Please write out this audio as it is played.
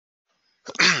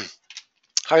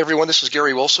Hi everyone, this is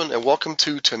Gary Wilson and welcome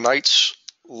to tonight's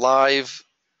live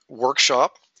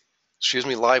workshop,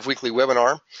 live weekly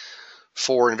webinar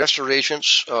for investor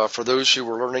agents, for those who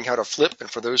are learning how to flip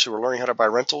and for those who are learning how to buy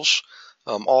rentals.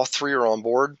 All three are on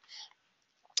board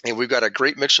and we've got a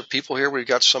great mix of people here. We've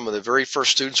got some of the very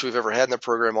first students we've ever had in the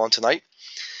program on tonight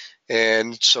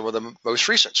and some of the most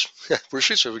recent.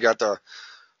 So we got the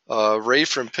Ray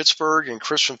from Pittsburgh and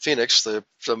Chris from Phoenix, the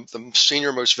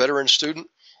senior most veteran student,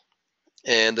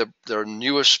 and their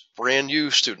newest brand new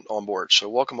student on board. So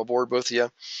welcome aboard, both of you.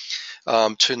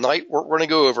 Tonight, what we're going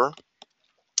to go over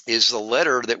is the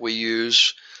letter that we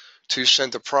use to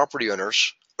send to property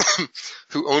owners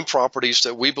who own properties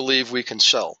that we believe we can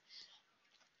sell.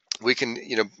 We can,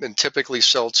 and typically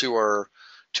sell to our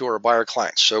buyer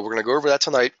clients. So we're going to go over that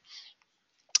tonight.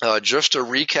 Just a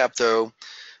recap, though,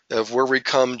 of where we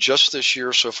come just this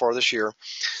year, so far this year.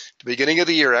 The beginning of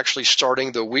the year, actually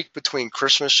starting the week between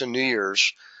Christmas and New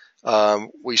Year's,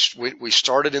 we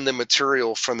started in the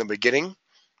material from the beginning.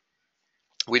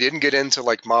 We didn't get into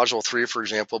like module 3, for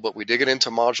example, but we did get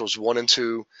into modules 1 and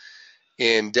 2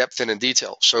 in depth and in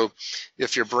detail. So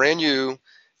if you're brand new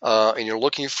and you're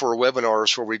looking for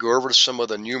webinars where we go over some of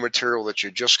the new material that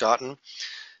you've just gotten,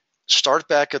 start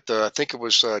back at I think it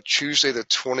was Tuesday the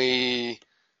 29th.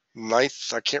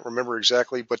 I can't remember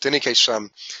exactly, but in any case,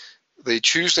 the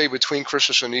Tuesday between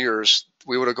Christmas and New Year's,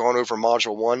 we would have gone over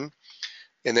module 1.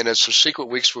 And then as subsequent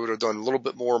weeks, we would have done a little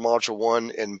bit more module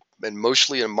 1 and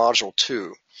mostly in module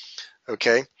 2.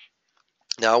 Okay.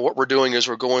 Now what we're doing is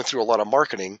we're going through a lot of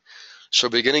marketing. So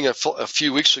beginning a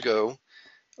few weeks ago,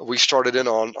 we started in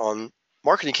on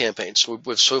marketing campaigns.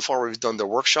 So far, we've done the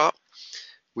workshop,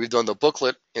 we've done the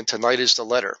booklet, and tonight is the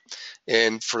letter.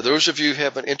 And for those of you who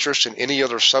have an interest in any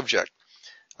other subject,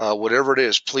 whatever it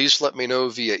is, please let me know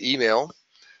via email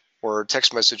or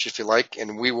text message if you like,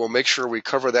 and we will make sure we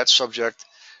cover that subject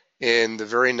in the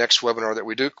very next webinar that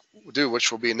we do,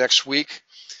 which will be next week.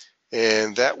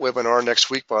 And that webinar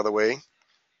next week, by the way,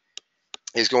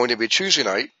 is going to be Tuesday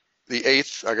night, the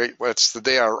 8th. That's the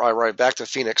day I arrive back to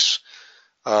Phoenix.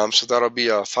 So that'll be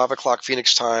 5 o'clock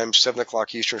Phoenix time, 7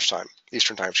 o'clock Eastern time.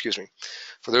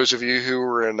 For those of you who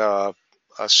are in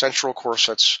Central, of course,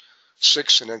 that's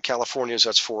 6, and in California's,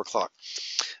 that's 4 o'clock.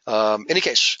 Any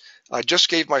case, I just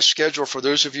gave my schedule for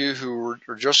those of you who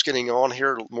are just getting on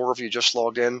here. More of you just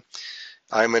logged in.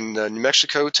 I'm in New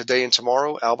Mexico today and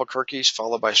tomorrow, Albuquerque,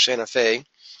 followed by Santa Fe.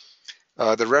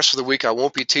 The rest of the week I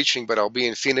won't be teaching, but I'll be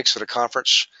in Phoenix at a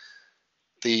conference.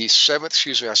 The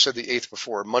 7th, I said the 8th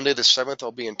before. Monday the 7th,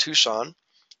 I'll be in Tucson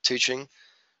teaching.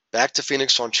 Back to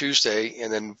Phoenix on Tuesday,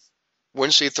 and then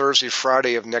Wednesday, Thursday,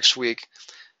 Friday of next week,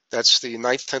 that's the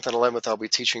 9th, 10th, and 11th, I'll be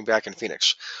teaching back in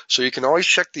Phoenix. So you can always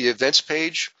check the events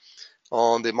page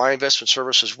on the My Investment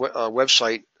Services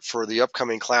website for the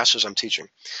upcoming classes I'm teaching.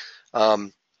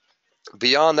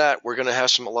 Beyond that, we're going to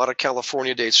have a lot of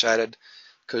California dates added,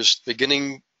 because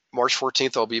beginning March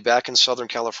 14th, I'll be back in Southern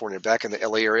California, back in the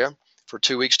LA area for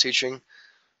 2 weeks teaching,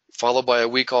 followed by a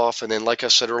week off, and then, like I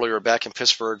said earlier, back in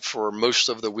Pittsburgh for most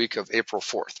of the week of April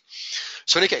 4th.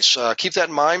 So in any case, keep that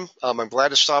in mind. I'm glad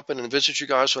to stop in and visit you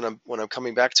guys when I'm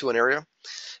coming back to an area.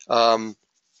 And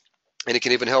it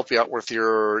can even help you out with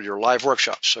your live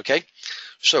workshops, okay?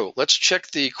 So let's check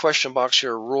the question box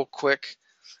here real quick.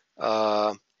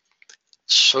 So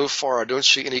far, I don't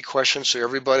see any questions. So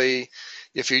everybody,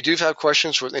 if you do have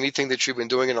questions with anything that you've been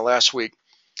doing in the last week,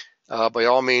 by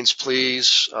all means,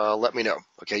 please let me know.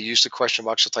 Okay, use the question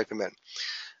box to type them in.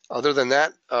 Other than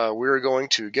that, we're going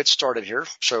to get started here.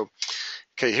 So,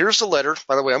 okay, here's the letter.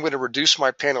 By the way, I'm going to reduce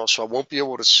my panel, so I won't be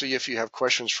able to see if you have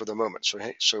questions for the moment. So,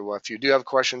 hey, if you do have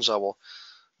questions, I will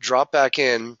drop back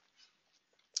in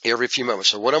every few moments.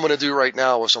 So what I'm going to do right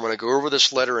now is I'm going to go over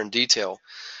this letter in detail.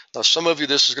 Now, some of you,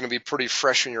 this is going to be pretty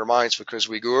fresh in your minds because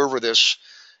we go over this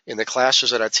in the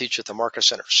classes that I teach at the Market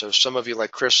Center. So some of you,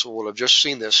 like Chris, will have just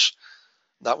seen this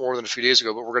not more than a few days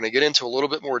ago, but we're going to get into a little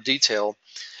bit more detail,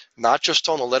 not just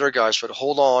on the letter, guys, but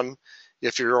hold on.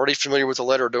 If you're already familiar with the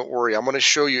letter, don't worry. I'm going to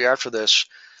show you after this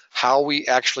how we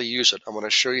actually use it. I'm going to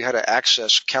show you how to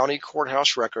access county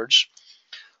courthouse records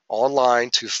online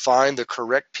to find the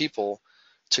correct people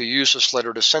to use this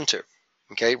letter to send to.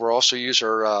 Okay, we'll also use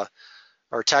our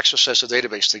tax assessor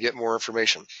database to get more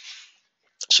information.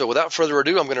 So without further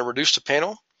ado, I'm going to reduce the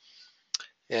panel.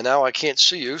 And now I can't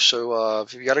see you, so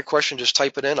if you got a question, just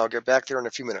type it in. I'll get back there in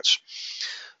a few minutes.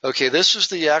 Okay, this is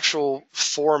the actual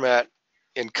format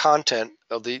and content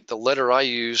of the letter I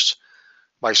used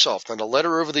myself. Now, the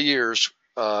letter over the years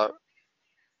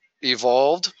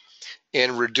evolved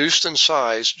and reduced in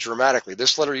size dramatically.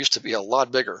 This letter used to be a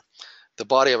lot bigger. the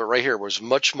body of it right here was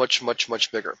much, much, much,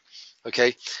 much bigger.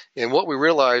 Okay. And what we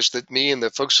realized, that me and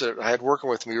the folks that I had working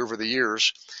with me over the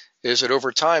years, is that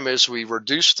over time, as we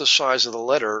reduced the size of the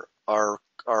letter, our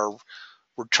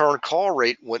return call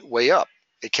rate went way up.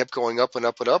 It kept going up and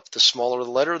up and up. The smaller the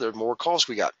letter, the more calls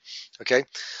we got. Okay.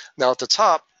 Now at the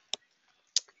top,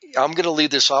 I'm going to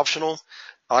leave this optional.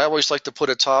 I always like to put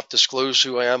a top, disclose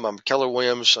who I am. I'm Keller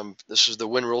Williams. This is the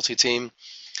Win Realty team.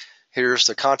 Here's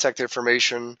the contact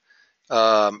information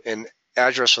and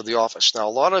address of the office. Now, a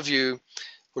lot of you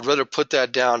would rather put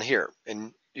that down here.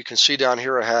 And you can see down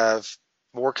here I have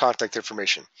more contact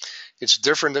information. It's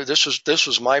different. This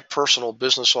was my personal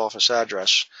business office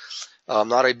address.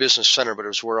 Not a business center, but it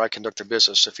was where I conduct a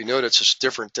business. If you notice, it's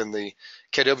different than the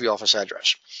KW office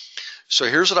address. So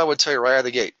here's what I would tell you right out of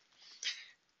the gate.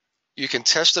 You can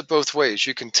test it both ways.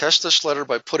 You can test this letter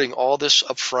by putting all this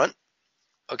up front.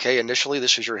 Okay, initially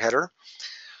this is your header.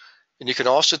 And you can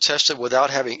also test it without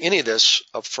having any of this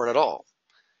up front at all.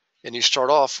 And you start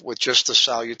off with just the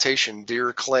salutation,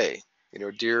 dear Clay,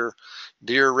 dear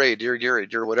Ray, dear Gary,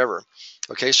 dear whatever.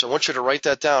 Okay, so I want you to write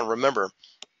that down. Remember,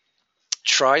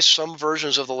 try some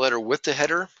versions of the letter with the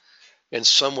header and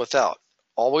some without.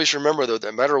 Always remember, though,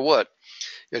 that no matter what,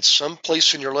 at some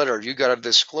place in your letter, you got to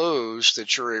disclose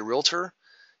that you're a realtor.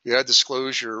 You got to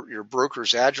disclose your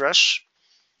broker's address.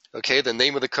 Okay, the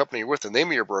name of the company you're with, the name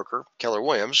of your broker, Keller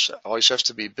Williams, always has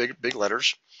to be big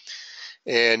letters,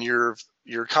 and your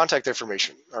contact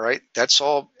information. All right, that's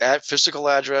all. Physical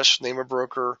address, name of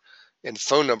broker, and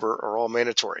phone number are all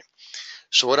mandatory.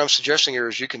 So what I'm suggesting here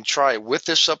is you can try it with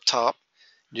this up top.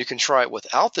 You can try it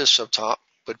without this up top,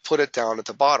 but put it down at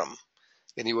the bottom.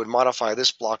 And you would modify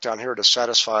this block down here to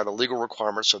satisfy the legal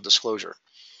requirements of disclosure.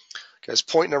 Okay, that's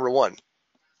point number one.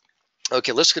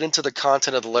 Okay, let's get into the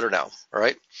content of the letter now. All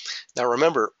right. Now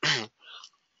remember,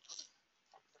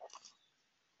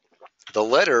 the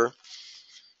letter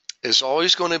is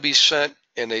always going to be sent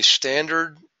in a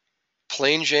standard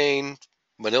plain Jane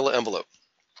manila envelope.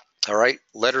 All right,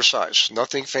 letter size,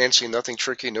 nothing fancy, nothing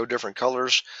tricky, no different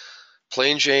colors,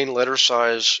 plain Jane letter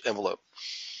size envelope.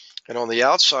 And on the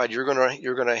outside, you're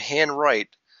gonna handwrite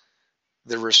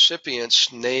the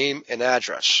recipient's name and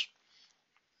address.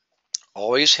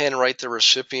 Always handwrite the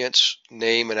recipient's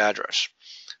name and address.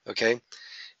 Okay.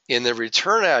 In the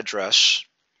return address,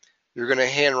 you're going to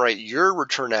handwrite your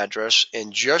return address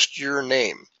and just your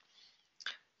name.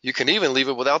 You can even leave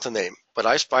it without the name, but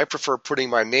I prefer putting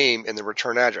my name in the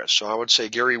return address. So I would say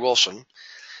Gary Wilson,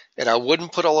 and I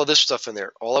wouldn't put all of this stuff in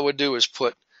there. All I would do is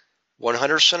put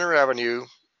 100 Center Avenue,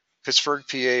 Pittsburgh,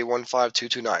 PA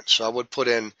 15229. So I would put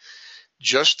in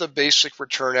just the basic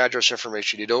return address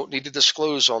information. You don't need to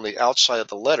disclose on the outside of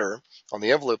the letter, on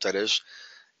the envelope that is,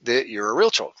 that you're a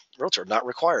realtor, not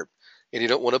required. And you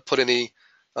don't want to put any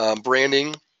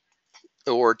branding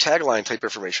or tagline type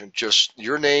information, just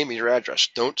your name and your address.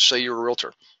 Don't say you're a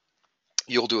realtor.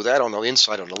 You'll do that on the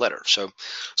inside on the letter. So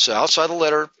outside the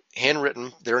letter,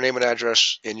 handwritten, their name and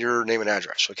address and your name and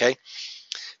address, okay?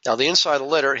 Now the inside of the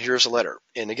letter, here's the letter.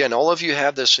 And again, all of you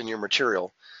have this in your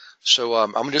material. So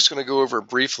I'm just going to go over it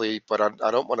briefly, but I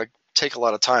don't want to take a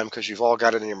lot of time because you've all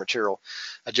got it in your material.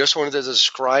 I just wanted to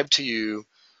describe to you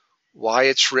why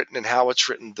it's written and how it's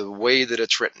written, the way that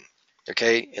it's written,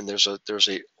 okay? And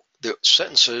the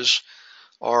sentences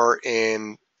are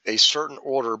in a certain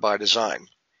order by design,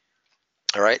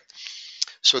 all right?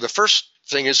 So the first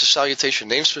thing is the salutation,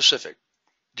 name specific,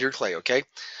 dear Clay, okay?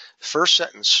 First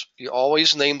sentence, you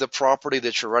always name the property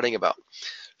that you're writing about.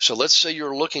 So let's say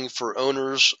you're looking for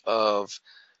owners of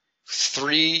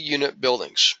 3-unit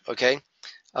buildings, okay?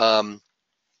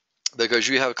 Because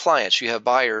you have clients, you have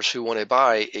buyers who want to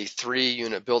buy a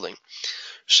 3-unit building.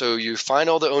 So you find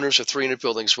all the owners of 3-unit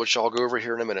buildings, which I'll go over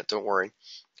here in a minute, don't worry,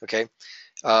 okay?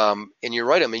 And you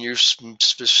write them, and you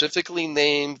specifically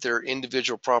name their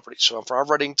individual property. So if I'm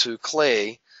writing to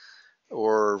Clay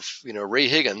or Ray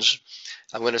Higgins,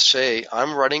 I'm going to say,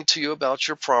 I'm writing to you about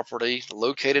your property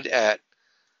located at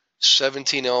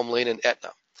 17 Elm Lane in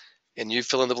Etna. And you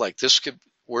fill in the blank. This could,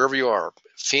 wherever you are,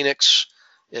 Phoenix,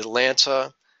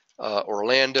 Atlanta,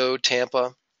 Orlando,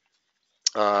 Tampa,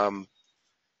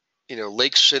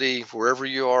 Lake City, wherever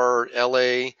you are,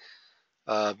 LA,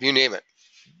 you name it.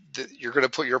 You're going to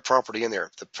put your property in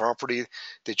there, the property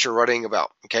that you're writing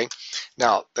about, okay?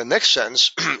 Now, the next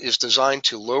sentence is designed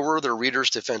to lower the reader's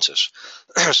defenses.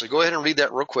 So go ahead and read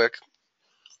that real quick.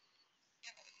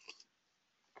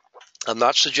 I'm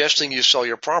not suggesting you sell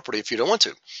your property if you don't want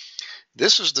to.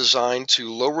 This is designed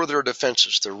to lower their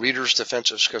defenses, the reader's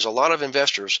defenses, because a lot of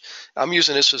investors, I'm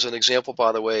using this as an example,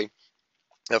 by the way,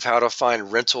 of how to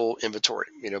find rental inventory,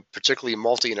 particularly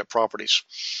multi-unit properties.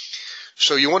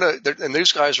 So you want to, and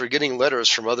these guys are getting letters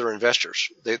from other investors.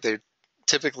 They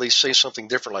typically say something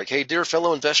different, like, "Hey, dear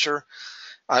fellow investor,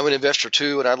 I'm an investor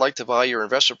too, and I'd like to buy your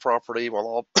investment property.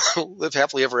 Well, I'll live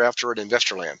happily ever after in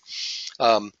investor land."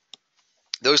 Um,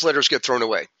 those letters get thrown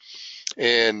away,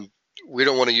 and we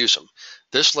don't want to use them.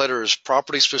 This letter is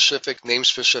property specific, name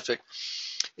specific,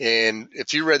 and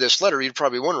if you read this letter, you'd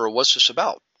probably wonder, what's this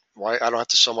about? Why I don't have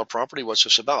to sell my property? What's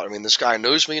this about? I mean, this guy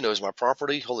knows me, knows my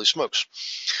property. Holy smokes!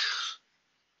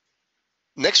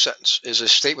 Next sentence is a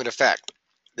statement of fact.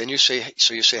 Then you say,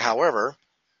 however,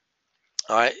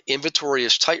 inventory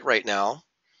is tight right now.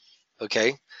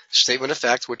 Okay, statement of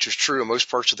fact, which is true in most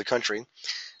parts of the country,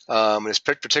 and it's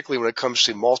particularly when it comes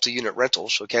to multi-unit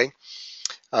rentals. Okay,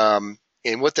 and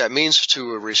what that means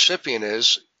to a recipient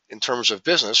is, in terms of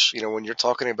business, when you're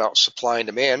talking about supply and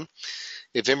demand,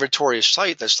 if inventory is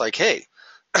tight, that's like, hey,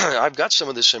 I've got some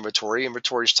of this inventory.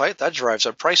 Inventory is tight. That drives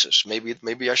up prices.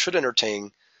 Maybe I should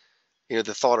entertain, the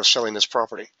thought of selling this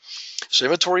property. So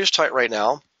inventory is tight right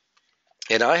now,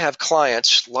 and I have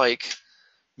clients like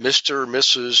Mr.,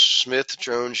 Mrs. Smith,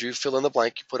 Jones. You fill in the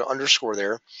blank. You put an underscore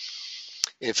there,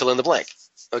 and fill in the blank.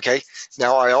 Okay.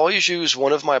 Now I always use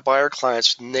one of my buyer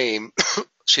clients' name,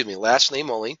 excuse me, last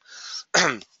name only.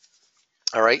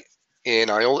 All right, and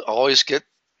I always get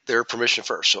their permission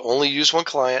first. So only use one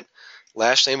client,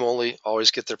 last name only.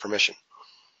 Always get their permission.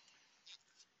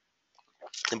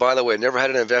 And by the way, I never had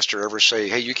an investor ever say,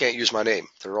 "Hey, you can't use my name."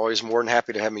 They're always more than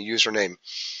happy to have me use their name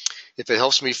if it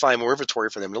helps me find more inventory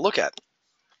for them to look at.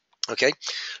 Okay,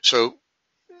 so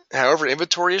however,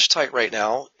 inventory is tight right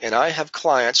now, and I have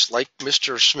clients like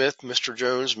Mr. Smith, Mr.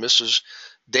 Jones, Mrs.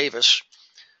 Davis,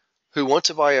 who want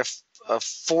to buy a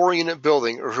 4-unit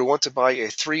building, or who want to buy a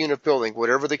 3-unit building,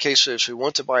 whatever the case is, who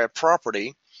want to buy a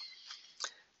property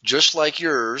just like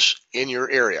yours in your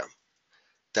area.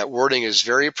 That wording is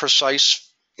very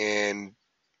precise and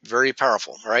very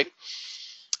powerful, right?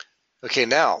 Okay,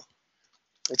 now,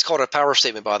 it's called a power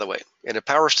statement, by the way. And a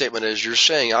power statement is you're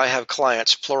saying, I have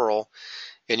clients, plural,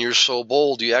 and you're so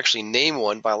bold you actually name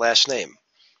one by last name.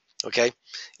 Okay?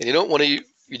 And you don't want to,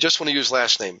 you just want to use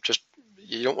last name.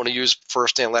 You don't want to use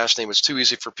first and last name. It's too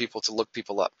easy for people to look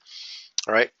people up.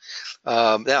 All right?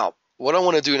 Now, what I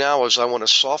want to do now is I want to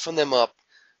soften them up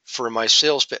for my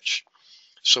sales pitch.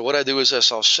 So what I do is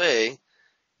this: I'll say,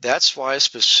 that's why I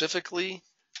specifically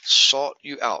sought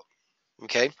you out.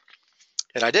 Okay?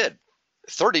 And I did.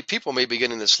 30 people may be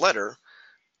getting this letter,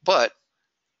 but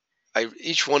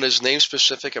each one is name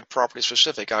specific and property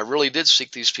specific. I really did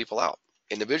seek these people out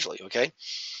individually. Okay?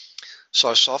 So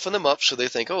I soften them up so they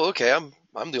think, oh, okay,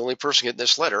 I'm the only person getting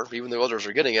this letter, even though others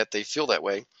are getting it. They feel that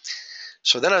way.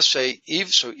 So then I say,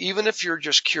 even if you're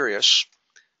just curious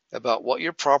about what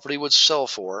your property would sell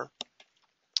for,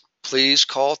 please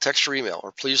call, text, or email,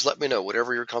 or please let me know,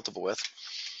 whatever you're comfortable with,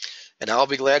 and I'll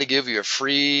be glad to give you a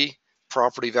free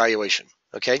property valuation.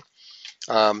 Okay?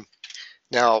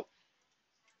 Now,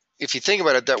 if you think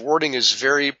about it, that wording is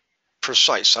very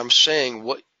precise. I'm saying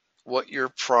what your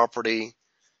property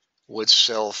would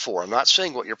sell for. I'm not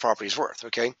saying what your property is worth.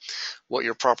 Okay? What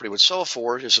your property would sell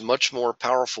for is a much more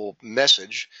powerful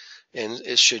message, and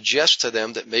it suggests to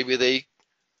them that maybe they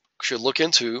should look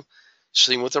into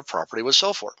seeing what their property would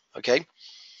sell for. Okay?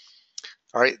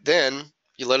 All right, then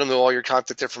you let them know all your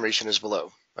contact information is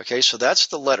below. Okay, so that's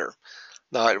the letter.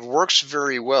 Now, it works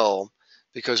very well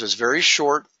because it's very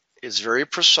short, it's very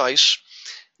precise,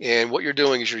 and what you're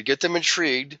doing is you get them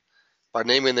intrigued by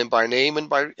naming them by name and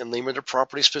naming their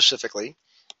property specifically.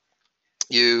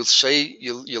 You say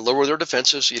you lower their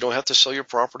defenses. You don't have to sell your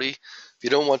property if you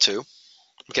don't want to.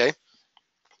 Okay,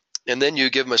 and then you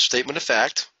give them a statement of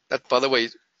fact. That, by the way,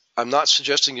 I'm not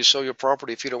suggesting you sell your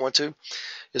property if you don't want to.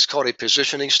 It's called a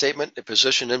positioning statement. It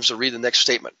positions them to read the next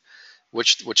statement,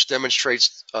 which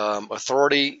demonstrates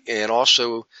authority and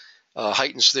also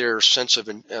heightens their sense of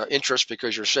interest,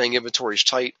 because you're saying inventory is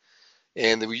tight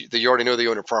and you already know they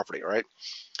own a property, all right?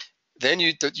 Then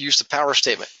you use the power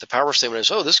statement. The power statement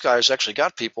is, oh, this guy's actually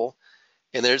got people,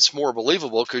 and then it's more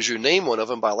believable because you name one of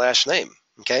them by last name,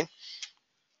 okay?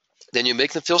 Then you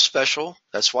make them feel special.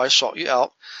 That's why I sought you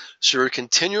out. So you're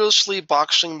continuously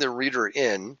boxing the reader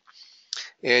in,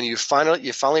 and you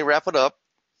finally wrap it up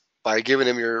by giving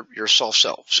them your soft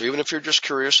sell. So even if you're just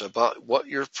curious about what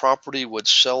your property would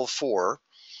sell for,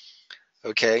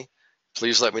 okay,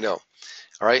 please let me know.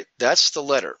 All right, that's the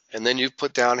letter. And then you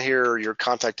put down here your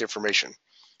contact information.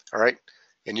 All right,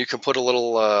 and you can put a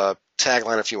little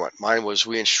tagline if you want. Mine was,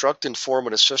 we instruct, inform,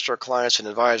 and assist our clients and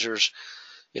advisors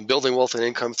in building wealth and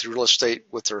income through real estate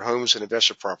with their homes and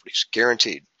investment properties,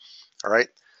 guaranteed. All right,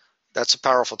 that's a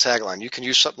powerful tagline. You can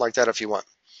use something like that if you want.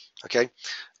 Okay.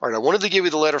 All right. I wanted to give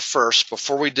you the letter first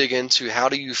before we dig into how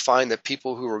do you find the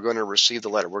people who are going to receive the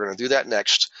letter. We're going to do that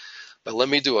next. But let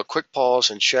me do a quick pause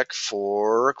and check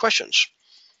for questions.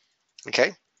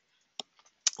 Okay.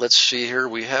 Let's see here.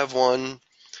 We have one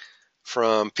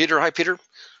from Peter. Hi, Peter.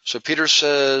 So Peter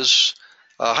says,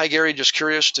 "Hi, Gary. Just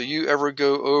curious. Do you ever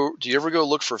go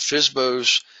look for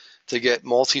FSBOs to get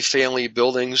multifamily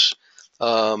buildings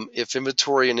if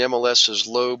inventory in MLS is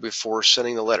low before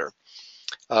sending the letter?"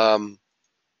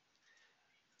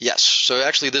 Yes. So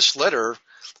actually, this letter,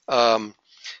 um,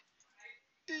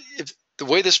 the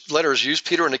way this letter is used,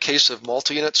 Peter, in the case of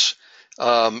multi-units,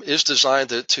 is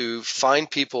designed to find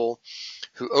people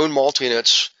who own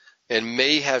multi-units and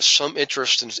may have some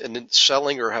interest in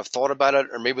selling or have thought about it,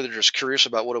 or maybe they're just curious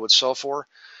about what it would sell for.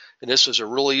 And this is a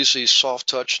really easy, soft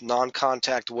touch,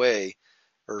 non-contact way,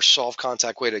 or soft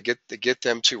contact way to get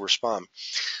them to respond.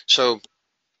 So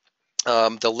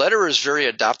the letter is very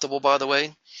adaptable, by the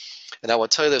way. And I will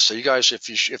tell you this: so you guys,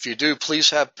 if you do,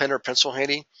 please have pen or pencil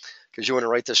handy because you want to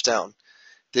write this down.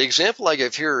 The example I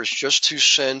give here is just to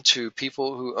send to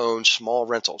people who own small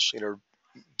rentals,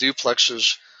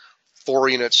 duplexes, 4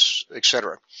 units,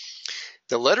 etc.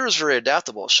 The letter is very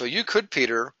adaptable. So you could,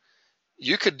 Peter,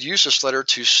 you could use this letter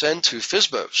to send to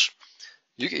FSBOs.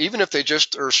 Even if they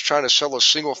just are trying to sell a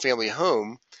single family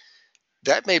home,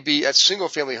 that single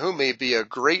family home may be a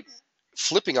great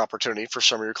flipping opportunity for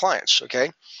some of your clients.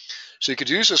 Okay. So you could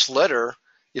use this letter,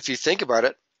 if you think about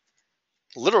it,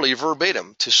 literally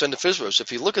verbatim to send to FSBOs.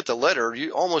 If you look at the letter,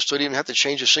 you almost don't even have to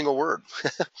change a single word.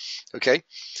 Okay.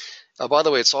 By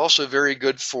the way, it's also very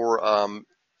good for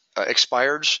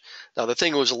expireds. Now, the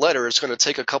thing was a letter, it's going to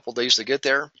take a couple days to get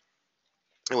there.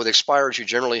 And with expireds, you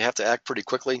generally have to act pretty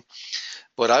quickly.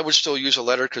 But I would still use a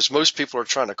letter because most people are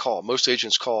trying to call. Most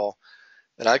agents call.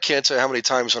 And I can't tell you how many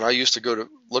times when I used to go to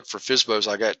look for FSBOs,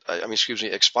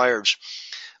 expireds,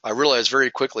 I realized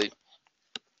very quickly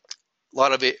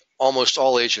almost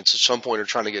all agents at some point are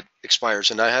trying to get expires.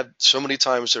 And I had so many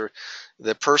times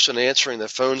the person answering the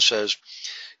phone says,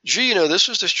 "Gee, this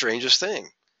is the strangest thing.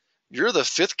 You're the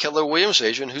 5th Keller Williams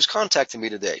agent who's contacting me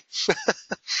today."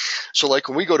 So like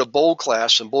when we go to Bold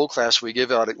Class, in Bold Class we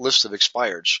give out a list of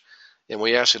expireds and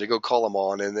we ask you to go call them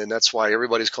on, and then that's why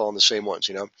everybody's calling the same ones,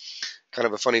 kind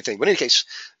of a funny thing. But in any case,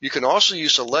 you can also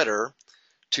use a letter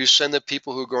to send to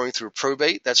people who are going through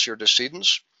probate. That's your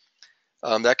decedents.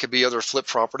 That could be other flip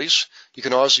properties. You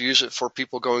can also use it for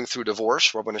people going through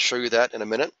divorce. We're going to show you that in a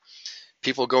minute.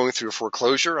 People going through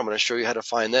foreclosure. I'm going to show you how to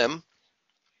find them.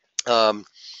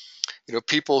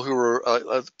 People who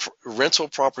are rental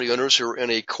property owners who are in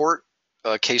a court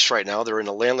case right now. They're in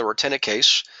a landlord or tenant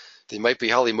case. They might be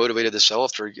highly motivated to sell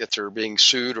if they're being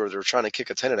sued or they're trying to kick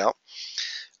a tenant out.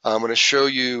 I'm going to show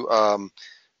you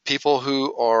people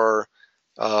who are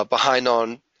behind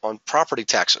on property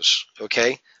taxes.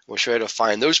 Okay, we'll show you how to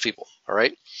find those people. All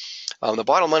right. The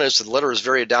bottom line is the letter is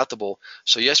very adaptable.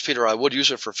 So yes, Peter, I would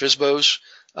use it for FSBOs,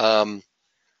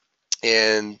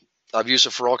 and I've used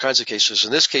it for all kinds of cases.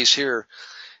 In this case here,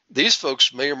 these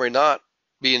folks may or may not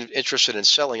be interested in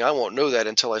selling. I won't know that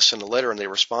until I send a letter and they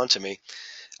respond to me.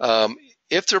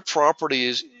 If their property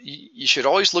is, you should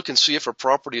always look and see if a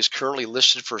property is currently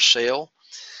listed for sale.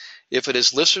 If it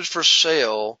is listed for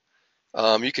sale,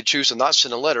 you could choose to not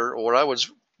send a letter, or what I would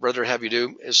rather have you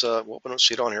do is, we don't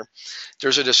see it on here.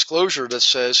 There's a disclosure that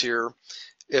says here,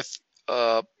 if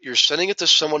you're sending it to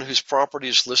someone whose property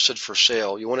is listed for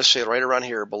sale, you want to say it right around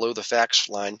here below the facts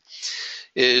line,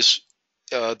 is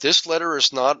this letter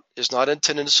is not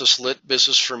intended to solicit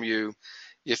business from you.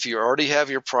 If you already have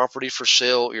your property for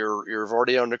sale, you're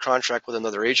already under contract with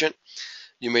another agent,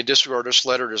 you may disregard this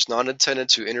letter. It is not intended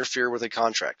to interfere with a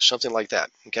contract, something like that.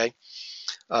 Okay.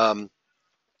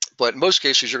 But in most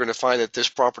cases, you're going to find that this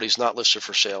property is not listed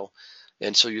for sale,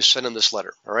 and so you send them this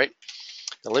letter. All right.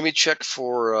 Now let me check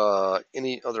for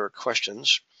any other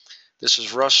questions. This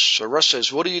is Russ. So Russ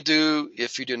says, "What do you do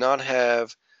if you do not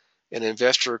have an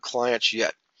investor client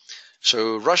yet?"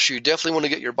 So Russ, you definitely want to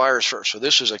get your buyers first. So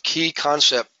this is a key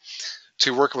concept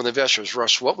to working with investors.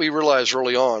 Russ, what we realized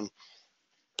early on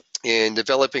in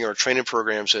developing our training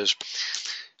programs is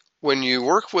when you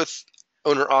work with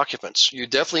owner occupants, you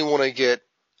definitely want to get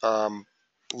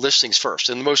listings first.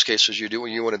 In most cases,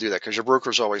 you want to do that because your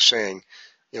broker is always saying,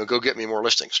 go get me more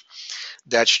listings.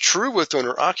 That's true with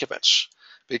owner occupants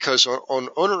because on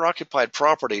owner occupied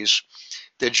properties,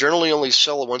 they generally only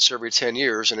sell once every 10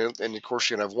 years, and of course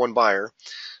you're going to have one buyer.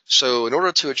 So in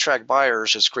order to attract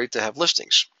buyers, it's great to have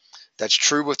listings. That's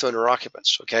true with owner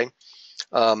occupants. Okay.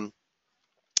 In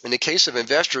the case of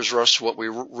investors, Russ, what we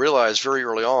realized very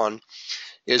early on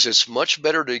is it's much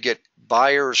better to get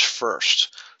buyers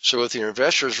first. So with your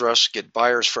investors, Russ, get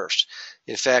buyers first.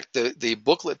 In fact, the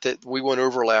booklet that we went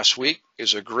over last week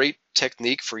is a great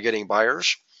technique for getting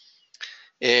buyers.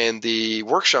 And the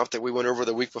workshop that we went over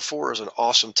the week before is an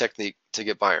awesome technique to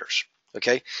get buyers.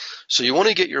 Okay, so you want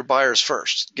to get your buyers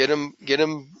first. Get them,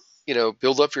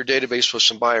 build up your database with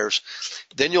some buyers.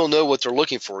 Then you'll know what they're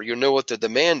looking for. You'll know what the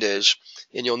demand is,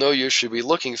 and you'll know you should be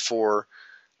looking for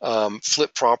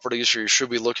flip properties, or you should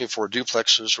be looking for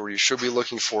duplexes, or you should be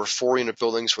looking for 4-unit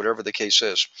buildings, whatever the case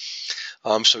is.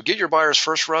 So get your buyers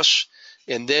first, Russ,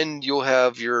 and then you'll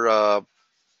have your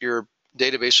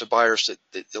database of buyers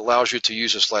that allows you to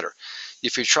use this letter.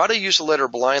 If you try to use the letter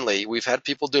blindly, we've had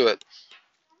people do it,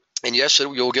 and yes,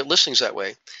 you'll get listings that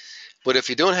way. But if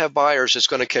you don't have buyers, it's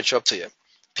going to catch up to you.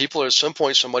 People, at some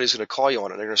point, somebody's going to call you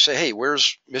on it. They're going to say, hey,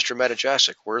 where's Mr.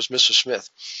 Matajasic? Where's Mrs. Smith?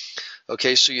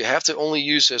 Okay, so you have to only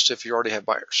use this if you already have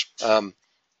buyers.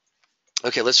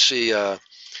 Okay, let's see.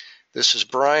 This is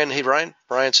Brian. Hey, Brian.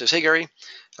 Brian says, hey, Gary,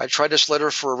 I tried this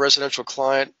letter for a residential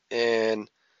client, and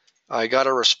I got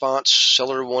a response.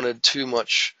 Seller wanted too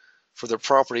much for their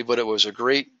property, but it was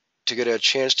great to get a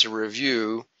chance to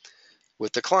review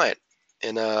with the client.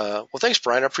 And well, thanks,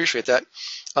 Brian. I appreciate that.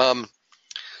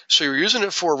 So you're using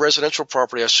it for a residential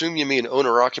property. I assume you mean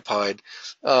owner-occupied.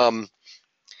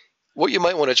 What you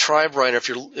might want to try, Brian,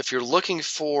 if you're looking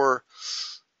for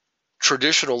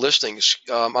traditional listings,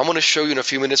 I'm going to show you in a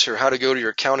few minutes here how to go to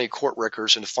your county court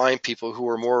records and find people who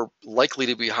are more likely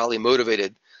to be highly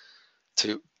motivated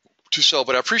to sell.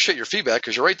 But I appreciate your feedback,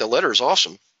 because you're right. The letter is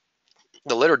awesome.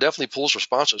 The letter definitely pulls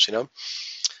responses,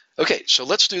 Okay, so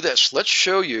let's do this. Let's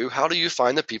show you how do you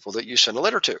find the people that you send a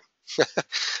letter to.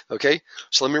 Okay,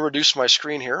 so let me reduce my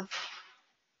screen here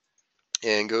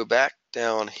and go back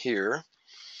down here.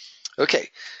 Okay,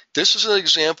 this is an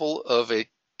example of a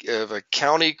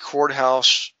county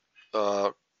courthouse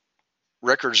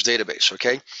records database.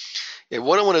 Okay, and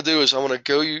what I want to do is I want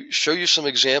to show you some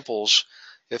examples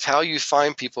of how you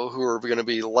find people who are going to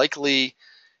be likely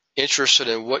interested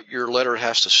in what your letter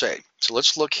has to say. So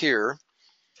let's look here.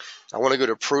 I want to go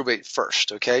to probate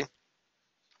first. Okay,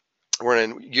 we're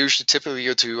going to typically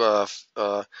go to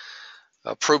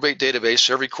a probate database.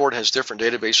 Every court has different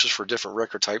databases for different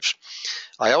record types.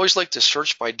 I always like to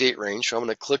search by date range. So I'm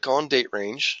going to click on date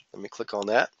range. Let me click on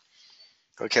that.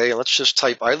 Okay, and let's just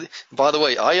type. By the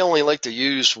way, I only like to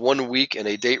use 1 week in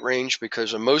a date range,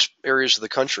 because in most areas of the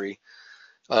country,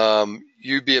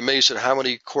 you'd be amazed at how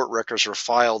many court records are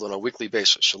filed on a weekly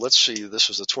basis. So let's see. This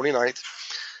is the 29th.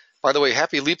 By the way,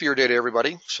 happy leap year day to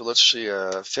everybody. So let's see,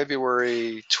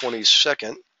 February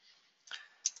 22nd,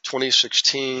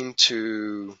 2016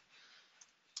 to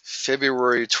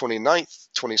February 29th,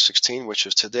 2016, which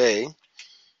is today.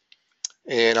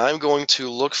 And I'm going to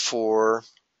look for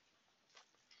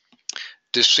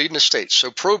decedent estates. So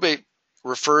probate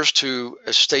refers to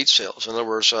estate sales. In other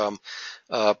words,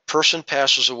 a person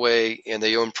passes away and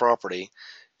they own property,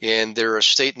 and their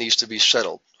estate needs to be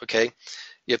settled. Okay,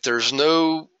 if there's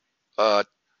no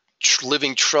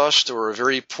living trust or a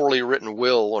very poorly written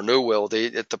will or no will,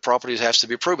 the property has to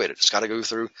be probated. It's got to go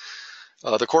through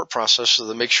the court process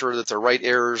to make sure that the right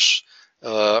heirs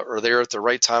are there at the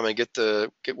right time and get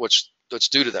what's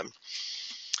due to them.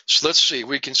 So let's see.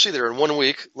 We can see there in 1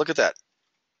 week. Look at that.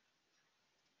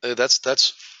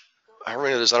 That's how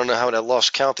many it is. I don't know how I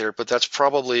lost count there, but that's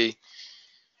probably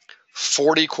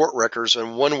 40 court records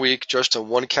in 1 week, just in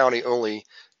one county only,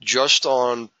 just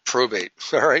on probate.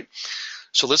 All right.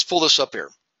 So let's pull this up here.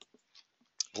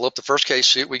 Pull up the first case,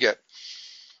 see what we get.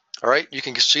 All right. You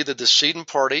can see the decedent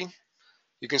party.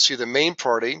 You can see the main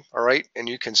party. All right. And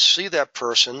you can see that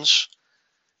person's,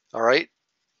 all right,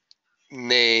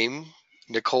 name,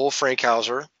 Nicole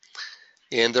Frankhauser,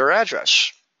 and their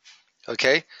address.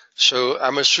 Okay. So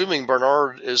I'm assuming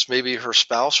Bernard is maybe her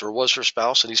spouse, or was her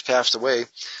spouse, and he's passed away.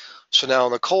 So now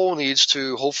Nicole needs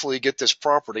to hopefully get this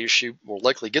property. She will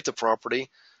likely get the property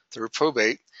through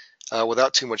probate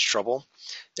without too much trouble.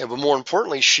 But more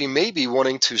importantly, she may be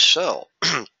wanting to sell.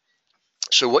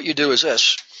 So what you do is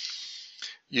this.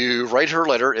 You write her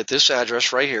letter at this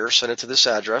address right here, send it to this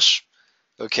address.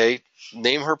 Okay,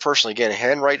 name her personally. Again,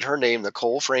 handwrite her name,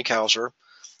 Nicole Frankhauser,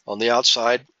 on the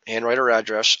outside, handwrite her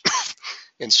address,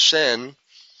 and send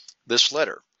this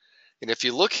letter. And if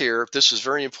you look here, this is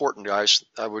very important, guys.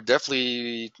 I would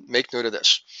definitely make note of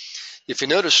this. If you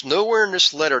notice, nowhere in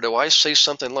this letter do I say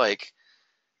something like,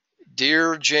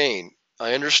 "Dear Jane,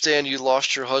 I understand you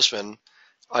lost your husband.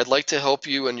 I'd like to help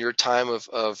you in your time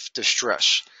of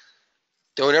distress."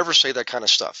 Don't ever say that kind of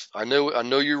stuff. I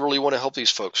know you really want to help these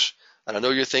folks, and I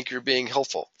know you think you're being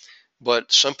helpful,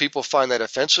 but some people find that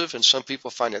offensive and some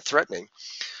people find it threatening.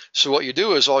 So what you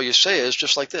do is all you say is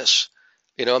just like this.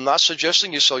 I'm not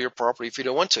suggesting you sell your property if you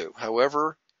don't want to.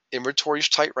 However, inventory is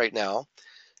tight right now,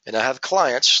 and I have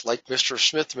clients like Mr.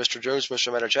 Smith, Mr. Jones,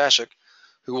 Mr. Matajasic,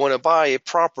 who want to buy a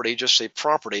property, just a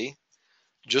property,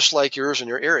 just like yours in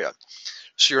your area.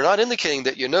 So you're not indicating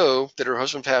that you know that her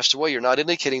husband passed away. You're not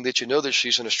indicating that you know that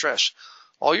she's in distress.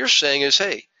 All you're saying is,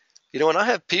 hey, and I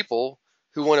have people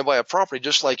who want to buy a property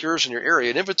just like yours in your area,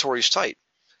 and inventory is tight,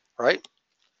 right?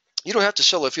 You don't have to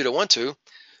sell if you don't want to,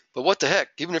 but what the heck?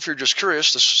 Even if you're just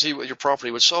curious to see what your property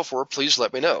would sell for, please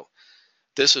let me know.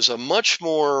 This is a much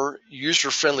more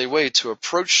user-friendly way to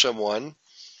approach someone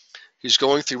who's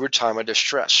going through a time of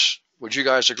distress. Would you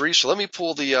guys agree? So let me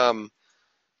pull the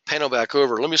panel back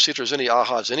over. Let me see if there's any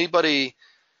ahas. Anybody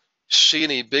see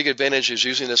any big advantages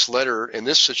using this letter in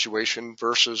this situation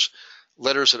versus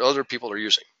letters that other people are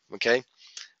using? Okay.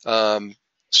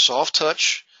 Soft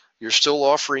touch, you're still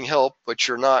offering help, but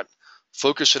you're not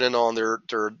focusing in on their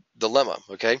dilemma.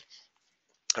 Okay.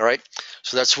 All right.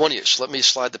 So that's one use. Let me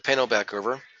slide the panel back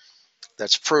over.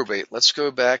 That's probate. Let's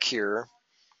go back here,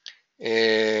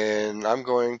 and I'm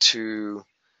going to,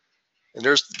 and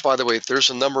there's, by the way, there's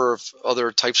a number of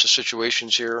other types of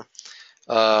situations here.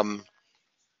 All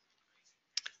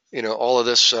of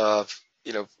this,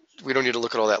 we don't need to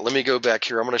look at all that. Let me go back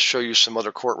here. I'm going to show you some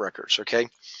other court records, okay?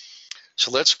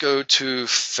 So let's go to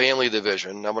family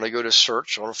division. I'm going to go to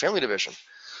search on family division.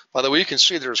 By the way, you can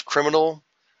see there's criminal,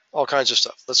 all kinds of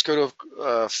stuff. Let's go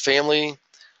to family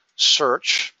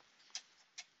search.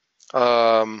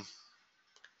 We're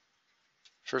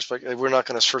not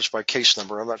going to search by case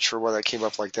number. I'm not sure why that came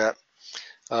up like that.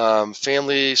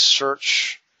 Family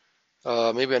search.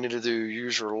 Maybe I need to do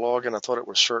user login. I thought it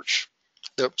was search.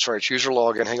 Nope, sorry, it's user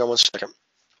login. Hang on one second.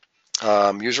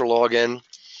 User login.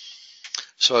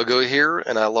 So I go here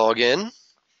and I log in.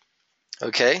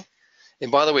 Okay.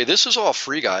 And by the way, this is all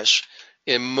free, guys.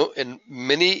 In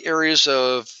many areas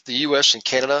of the U.S. and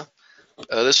Canada,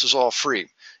 this is all free.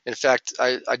 In fact,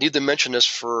 I need to mention this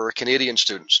for Canadian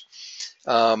students.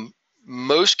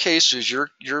 Most cases, your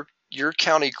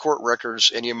county court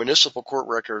records and your municipal court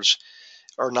records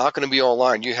are not going to be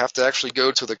online. You have to actually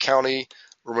go to the county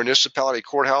or municipality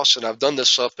courthouse, and I've done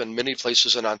this up in many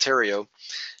places in Ontario.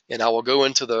 And I will go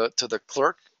into the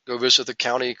clerk, go visit the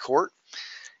county court,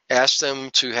 ask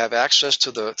them to have access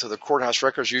to the courthouse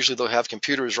records. Usually they'll have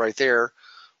computers right there,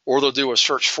 or they'll do a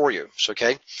search for you. So,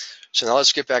 okay. So now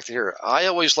let's get back to here. I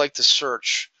always like to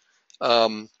search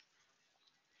by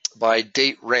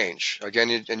date range.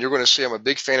 Again, and you're going to see I'm a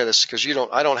big fan of this because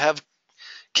I don't have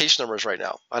case numbers right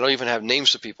now. I don't even have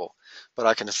names of people, but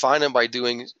I can find them by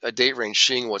doing a date range,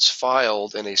 seeing what's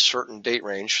filed in a certain date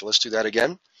range. So let's do that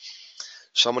again.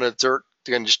 So I'm going to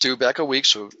just do back a week.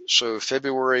 So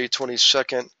February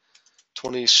 22nd,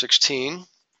 2016,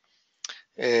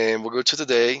 and we'll go to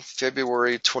today,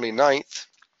 February 29th,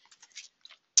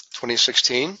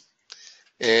 2016,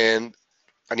 and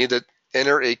I need to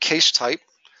enter a case type.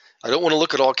 I don't want to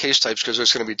look at all case types because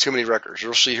there's going to be too many records.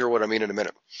 You'll see here what I mean in a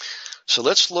minute. So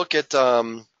let's look at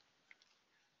how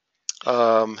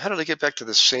did I get back to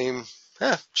the same?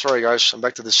 Sorry guys, I'm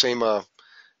back to the same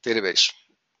database.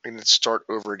 I'm going to start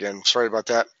over again. Sorry about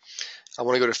that. I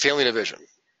want to go to family division,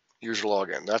 user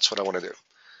login. That's what I want to do.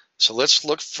 So let's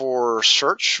look for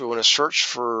search. We want to search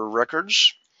for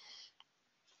records.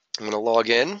 I'm going to log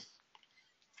in.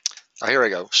 Here I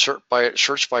go.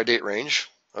 Search by date range.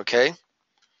 Okay.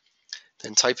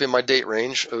 Then type in my date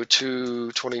range,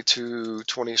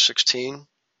 02/22/2016.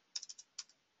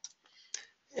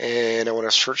 And I want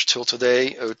to search till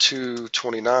today,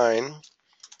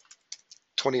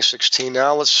 02/29/2016.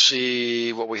 Now let's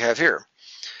see what we have here.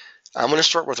 I'm going to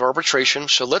start with arbitration.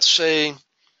 So let's do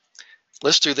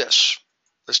this.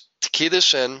 Let's key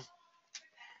this in.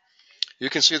 You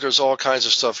can see there's all kinds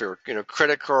of stuff here.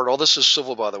 Credit card, all this is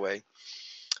civil, by the way.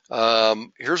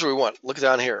 Here's what we want. Look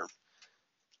down here.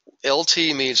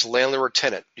 LT means landlord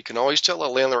tenant. You can always tell a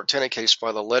landlord tenant case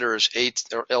by the letters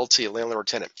LT, landlord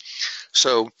tenant.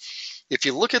 So if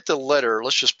you look at the letter,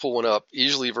 let's just pull one up,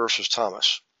 Easley versus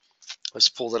Thomas. Let's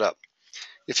pull it up.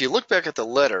 If you look back at the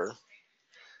letter,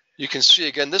 you can see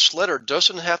again, this letter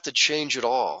doesn't have to change at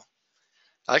all.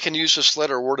 I can use this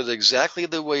letter worded exactly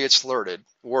the way it's worded,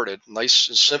 nice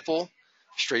and simple,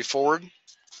 straightforward.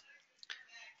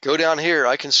 Go down here,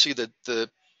 I can see that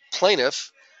the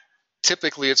plaintiff,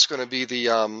 typically it's going to be the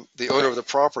owner of the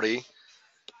property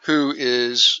who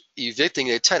is evicting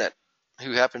a tenant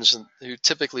who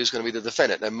typically is going to be the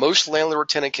defendant. In most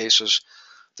landlord-tenant cases,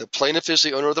 the plaintiff is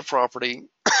the owner of the property,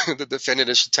 the defendant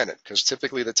is the tenant, because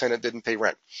typically the tenant didn't pay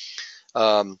rent.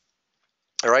 All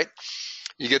right,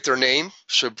 you get their name.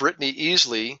 So Brittany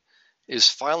Easley is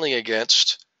filing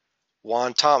against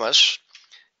Juan Thomas.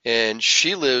 and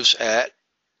she lives at,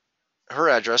 her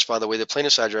address, by the way, the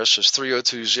plaintiff's address is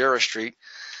 302 Zara Street.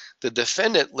 The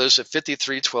defendant lives at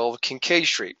 5312 Kincaid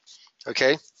Street.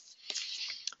 Okay?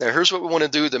 Now, here's what we want to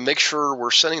do to make sure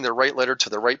we're sending the right letter to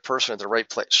the right person at the right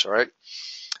place, all right?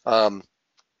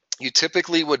 You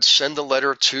typically would send the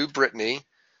letter to Brittany,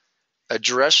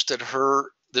 addressed at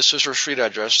her, this is her street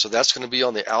address, so that's going to be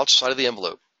on the outside of the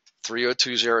envelope,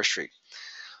 302 Zara Street.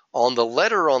 On the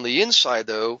letter on the inside,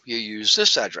 though, you use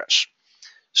this address.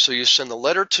 So you send the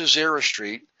letter to Zara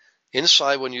Street.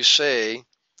 Inside, when you say,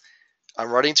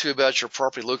 I'm writing to you about your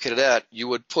property located at, you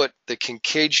would put the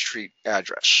Kincaid Street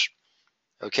address.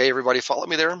 Okay, everybody follow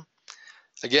me there?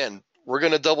 Again, we're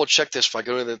going to double check this by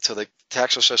going into the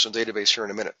tax assessment database here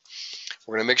in a minute.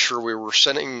 We're going to make sure we were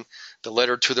sending the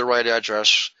letter to the right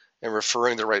address and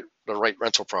referring the right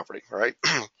rental property, all right?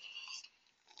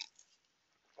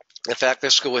 In fact,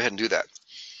 let's go ahead and do that.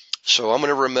 So I'm going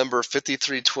to remember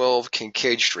 5312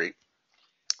 Kincaid Street.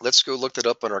 Let's go look that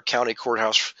up on our county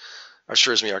courthouse, our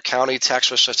county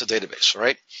tax assessment database, all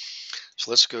right?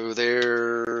 So let's go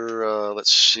there.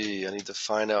 Let's see. I need to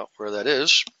find out where that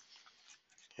is.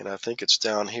 And I think it's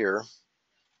down here.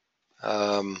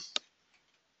 Let's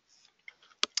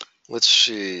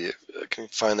see if I can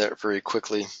find that very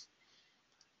quickly.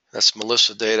 That's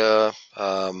Melissa data.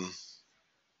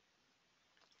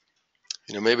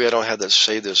 Maybe I don't have that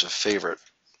saved as a favorite.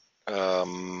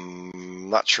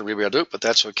 Not sure, maybe I do, but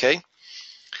that's okay.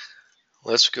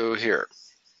 Let's go here.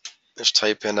 Let's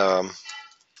type in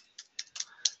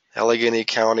Allegheny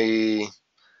County.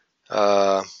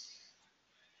 Here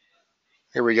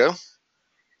we go.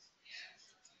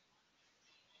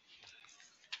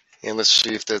 And let's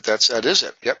see if that is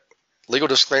it. Yep. Legal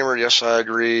disclaimer. Yes, I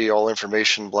agree. All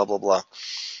information, blah, blah, blah.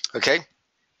 Okay.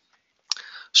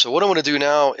 So what I'm going to do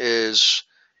now is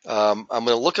I'm going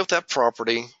to look up that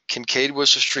property. Kincaid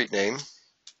was the street name.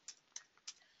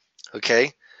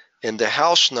 Okay. And the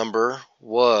house number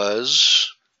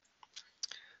was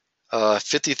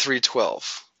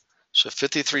 5312. So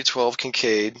 5312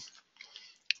 Kincaid,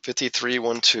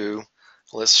 5312.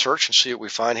 Let's search and see what we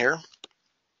find here.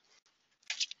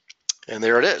 And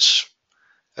there it is.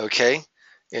 Okay.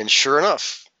 And sure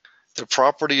enough, the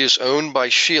property is owned by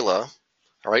Sheila.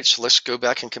 All right. So let's go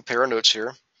back and compare our notes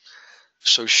here.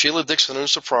 So Sheila Dixon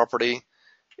owns the property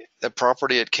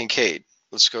at Kincaid.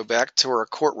 Let's go back to our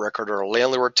court record, our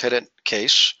landlord-tenant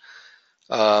case.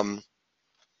 Let's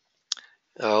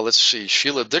see.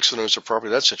 Sheila Dixon owns the property.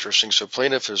 That's interesting. So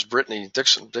plaintiff is Brittany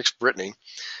Dixon. Brittany.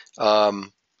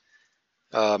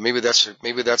 Maybe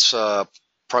that's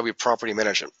probably property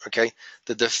management. Okay.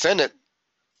 The defendant,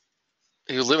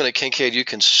 who's living at Kincaid, you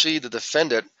can see the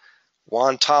defendant,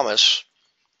 Juan Thomas,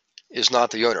 is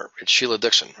not the owner. It's Sheila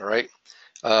Dixon. All right.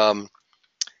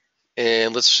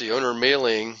 And let's see. Owner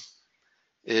mailing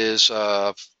is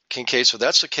Kincaid. So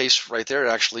that's the case right there,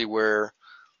 actually, where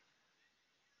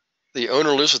the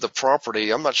owner lives at the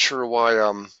property. I'm not sure why.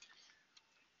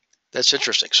 That's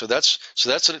interesting. So this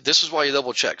is why you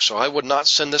double check. So I would not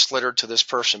send this letter to this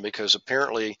person because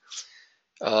apparently,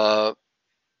 actually,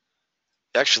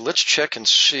 let's check and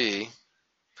see.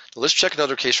 Let's check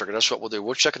another case record. That's what we'll do.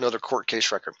 We'll check another court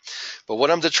case record. But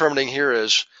what I'm determining here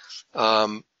is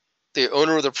the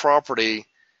owner of the property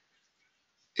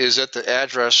is at the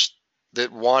address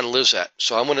that Juan lives at.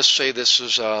 So I'm going to say this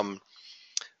is, I'm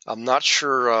not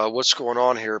sure what's going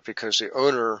on here because the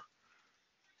owner,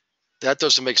 that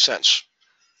doesn't make sense.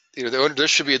 The owner, this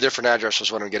should be a different address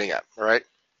is what I'm getting at, all right?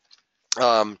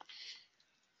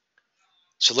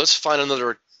 So let's find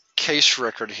another case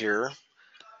record here.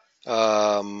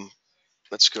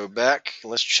 Let's go back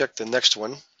and let's check the next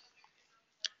one.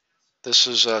 This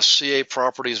is CA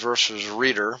Properties versus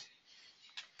Reader.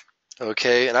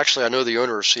 Okay, and actually I know the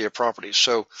owner of CA Properties.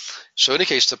 So in any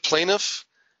case, the plaintiff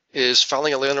is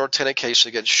filing a landlord-tenant case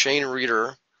against Shane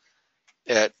Reader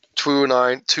at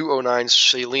 209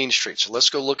 Saline Street. So let's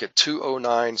go look at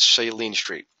 209 Saline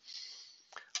Street.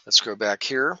 Let's go back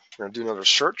here. We're going to do another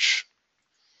search.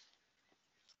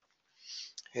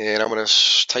 And I'm going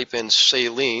to type in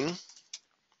Saline. And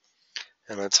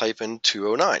I'm going to type in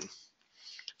 209.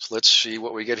 So let's see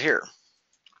what we get here.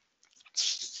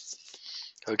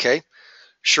 Okay.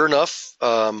 Sure enough,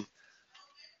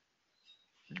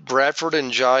 Bradford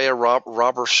and GIA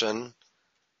Robertson,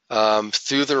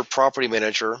 through their property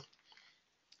manager,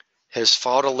 has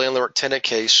filed a landlord-tenant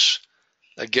case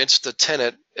against the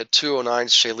tenant at 209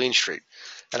 Saline Street.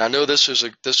 And I know this is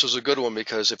a good one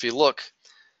because if you look,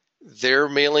 their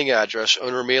mailing address,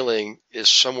 owner mailing, is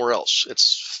somewhere else.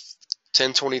 It's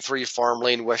 1023 Farm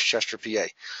Lane, Westchester, PA.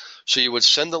 So you would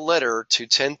send the letter to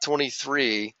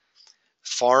 1023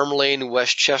 Farm Lane,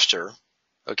 Westchester.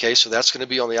 Okay, so that's going to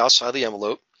be on the outside of the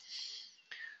envelope.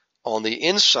 On the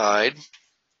inside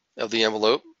of the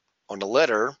envelope, on the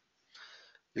letter,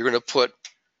 you're going to put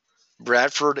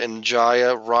Bradford and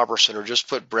GIA Robertson, or just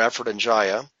put Bradford and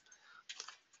GIA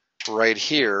right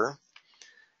here.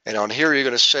 And on here, you're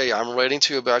going to say, I'm writing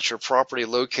to you about your property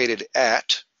located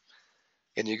at,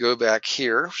 and you go back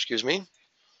here, excuse me,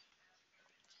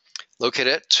 located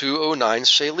at 209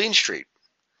 Saline Street.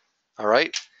 All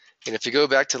right. And if you go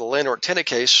back to the landlord tenant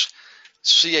case,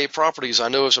 CA Properties, I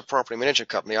know is a property management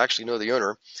company. I actually know the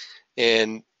owner.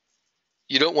 And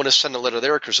you don't want to send a letter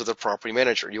there because of the property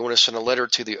manager. You want to send a letter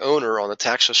to the owner on the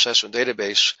tax assessment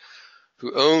database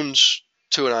who owns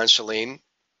 209 Saline.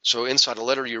 So inside the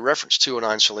letter, you reference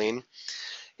 209 Saline.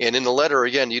 And in the letter,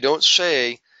 again, you don't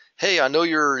say, hey, I know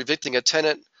you're evicting a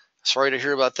tenant. Sorry to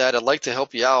hear about that. I'd like to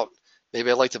help you out.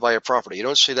 Maybe I'd like to buy your property. You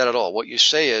don't say that at all. What you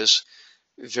say is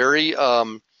very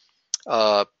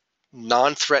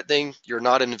non-threatening. You're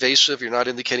not invasive. You're not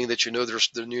indicating that you know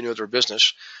their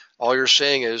business. All you're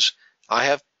saying is, I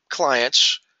have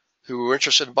clients who are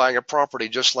interested in buying a property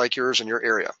just like yours in your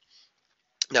area.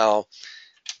 Now,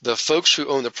 the folks who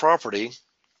own the property,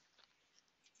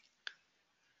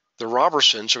 the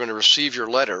Robertsons, are going to receive your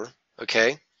letter,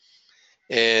 okay?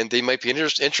 And they might be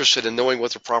interested in knowing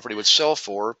what their property would sell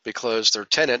for because their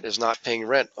tenant is not paying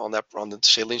rent on the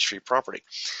Saline Street property.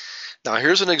 Now,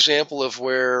 here's an example of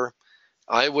where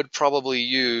I would probably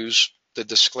use the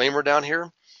disclaimer down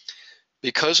here.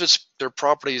 Because their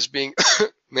property is being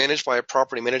managed by a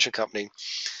property management company,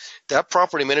 that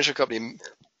property management company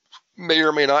may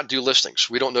or may not do listings.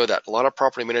 We don't know that. A lot of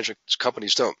property management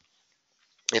companies don't.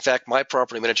 In fact, my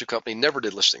property management company never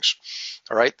did listings.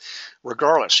 All right.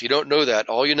 Regardless, you don't know that.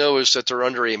 All you know is that they're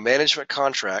under a management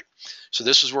contract. So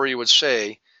this is where you would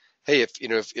say, hey,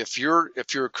 if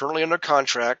you're currently under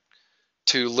contract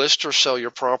to list or sell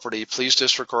your property, please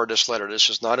disregard this letter.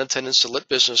 This is not intended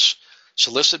to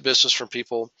solicit business from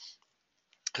people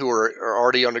who are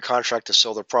already under contract to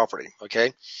sell their property.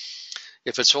 Okay.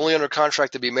 If it's only under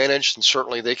contract to be managed, then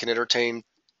certainly they can entertain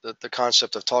the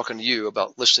concept of talking to you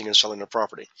about listing and selling their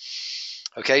property.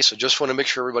 Okay, so just want to make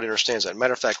sure everybody understands that.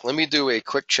 Matter of fact, let me do a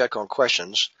quick check on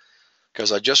questions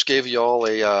because I just gave you all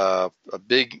a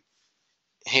big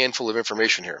handful of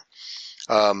information here.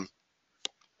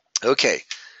 Okay,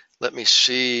 let me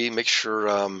see, make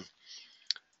sure,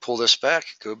 pull this back,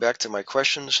 go back to my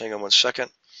questions. Hang on one second.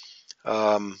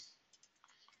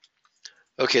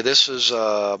 Okay, this is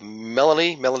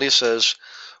Melanie. Melanie says,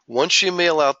 once you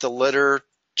mail out the letter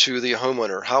to the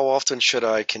homeowner, how often should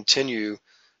I continue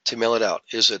to mail it out?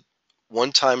 Is it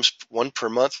one per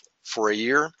month for a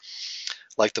year,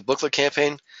 like the booklet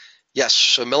campaign? Yes.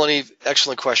 So Melanie,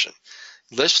 excellent question.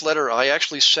 This letter I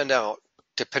actually send out,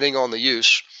 depending on the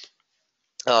use.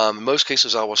 In most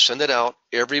cases, I will send it out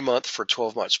every month for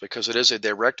 12 months because it is a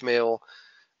direct mail,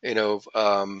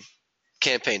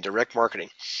 campaign, direct marketing.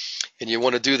 And you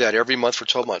want to do that every month for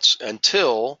 12 months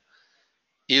until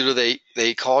either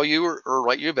they call you or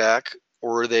write you back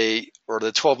or the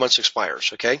 12 months expires.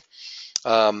 Okay.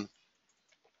 So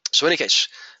in any case,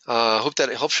 hope that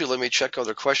it helps you. Let me check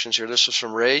other questions here. This is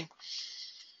from Ray.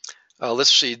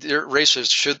 Let's see. Ray says,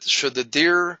 should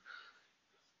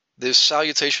the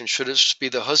salutation, should it be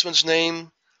the husband's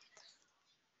name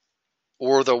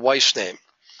or the wife's name?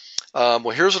 Well,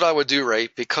 here's what I would do, Ray.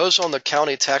 Because on the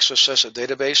county tax assessment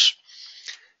database,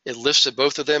 it listed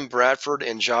both of them, Bradford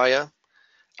and GIA.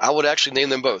 I would actually name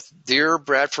them both. Dear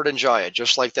Bradford and GIA,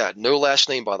 just like that. No last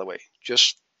name, by the way.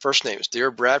 Just first names. Dear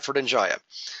Bradford and GIA.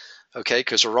 Okay,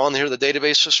 because they're on here, the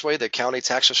database this way, the county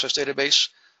tax assessment database.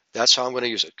 That's how I'm going to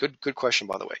use it. Good question,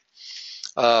 by the way.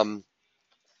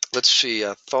 Let's see.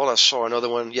 I thought I saw another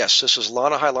one. Yes, this is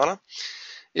Lana. Hi, Lana.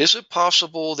 Is it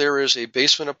possible there is a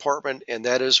basement apartment and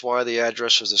that is why the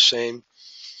address is the same?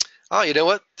 You know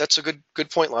what? That's a good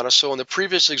point, Lana. So in the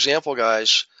previous example,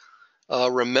 guys,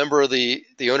 remember the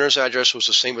owner's address was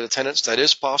the same with the tenants. That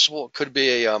is possible. It could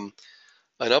be an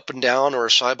up and down or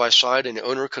a side by side, and the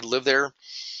owner could live there.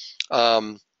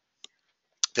 That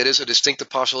is a distinctive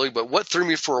possibility. But what threw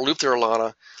me for a loop there,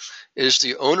 Lana, is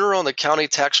the owner on the county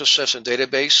tax assessment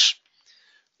database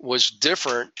was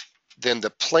different than the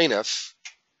plaintiff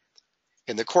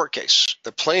in the court case.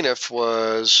 The plaintiff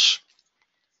was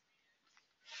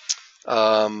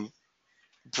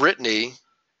Brittany,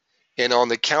 and on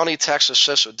the county tax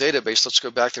assessment database, let's go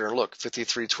back there and look,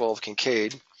 5312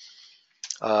 Kincaid.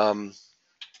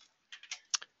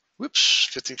 Whoops,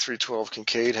 5312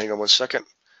 Kincaid, hang on one second.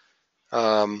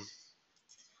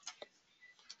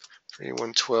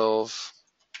 3112.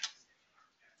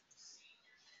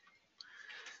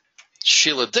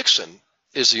 Sheila Dixon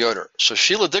is the owner. So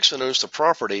Sheila Dixon owns the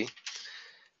property,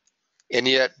 and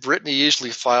yet Brittany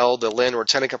Easley filed the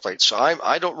landlord-tenant complaint. So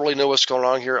I don't really know what's going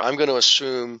on here. I'm going to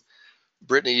assume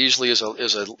Brittany Easley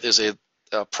is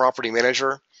a property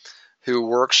manager who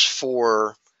works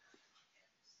for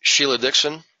Sheila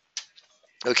Dixon.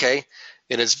 Okay,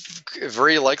 and it's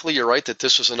very likely, you're right, that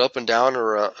this is an up and down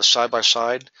or a side by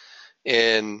side,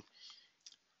 and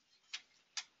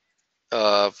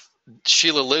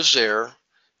Sheila lives there.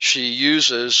 She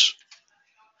uses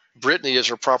Brittany as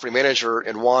her property manager,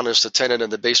 and Juan is the tenant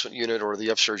in the basement unit or the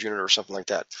upstairs unit or something like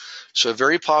that. So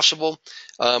very possible.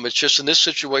 It's just in this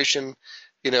situation,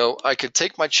 I could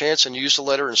take my chance and use the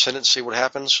letter and send it and see what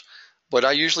happens. But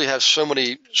I usually have so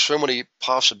many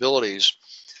possibilities.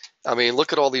 I mean,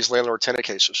 look at all these landlord-tenant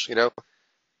cases, and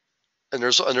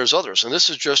there's others. And this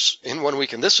is just in 1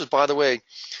 week. And this is, by the way,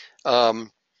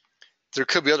 there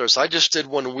could be others. I just did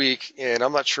 1 week, and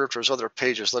I'm not sure if there's other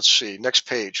pages. Let's see. Next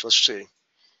page. Let's see.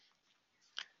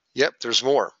 Yep, there's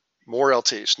more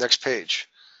LTs. Next page.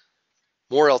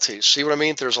 More LTs. See what I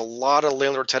mean? There's a lot of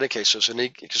landlord-tenant cases, and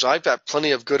because I've got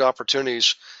plenty of good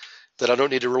opportunities that I don't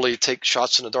need to really take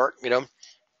shots in the dark,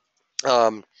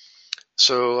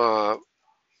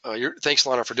 Thanks,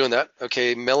 Lana, for doing that.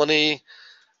 Okay, Melanie.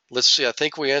 Let's see. I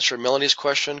think we answered Melanie's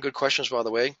question. Good questions, by the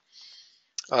way.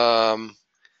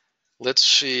 Let's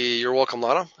see. You're welcome,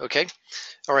 Lana. Okay.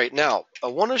 All right. Now, I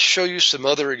want to show you some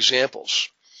other examples,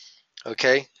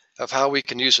 okay, of how we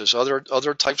can use this.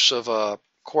 Other types of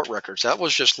court records. That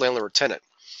was just landlord-tenant.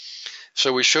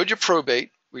 So we showed you probate.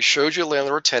 We showed you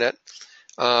landlord-tenant.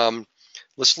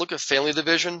 Let's look at family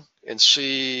division and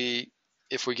see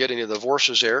if we get any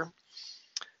divorces there.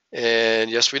 And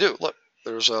yes, we do. Look,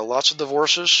 there's lots of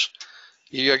divorces.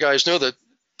 You guys know that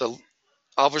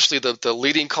obviously the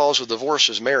leading cause of divorce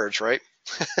is marriage, right?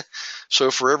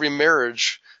 So for every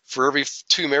marriage, for every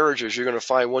 2 marriages, you're going to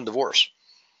find 1 divorce.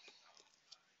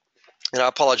 And I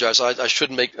apologize. I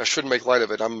shouldn't make light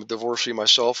of it. I'm a divorcee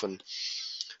myself, and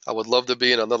I would love to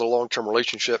be in another long-term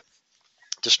relationship.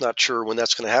 Just not sure when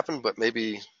that's going to happen, but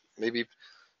maybe in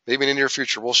the near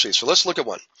future. We'll see. So let's look at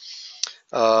one.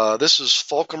 This is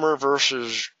Falcomer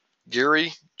versus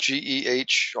Geary,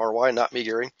 G-E-H-R-Y, not me,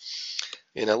 Gary.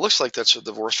 And it looks like that's a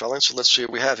divorce filing. So let's see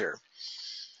what we have here.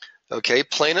 Okay,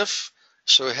 plaintiff.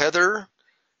 So Heather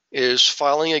is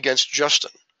filing against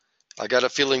Justin. I got a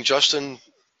feeling Justin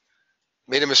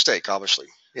made a mistake, obviously.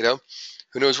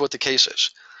 Who knows what the case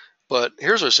is. But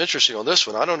here's what's interesting on this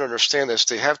one. I don't understand this.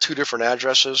 They have 2 different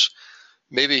addresses.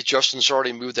 Maybe Justin's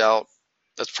already moved out.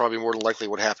 That's probably more than likely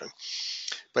what happened.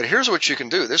 But here's what you can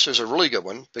do. This is a really good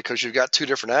one because you've got 2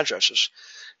 different addresses.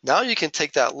 Now you can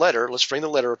take that letter. Let's bring the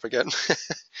letter up again.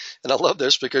 And I love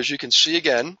this because you can see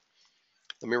again.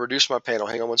 Let me reduce my panel.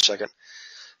 Hang on 1 second.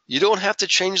 You don't have to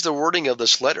change the wording of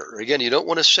this letter. Again, you don't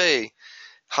want to say,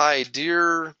 "Hi,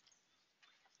 dear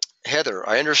Heather,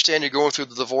 I understand you're going through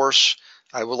the divorce.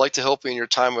 I would like to help you in your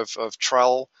time of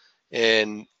trial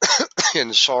and,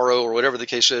 and sorrow," or whatever the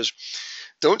case is.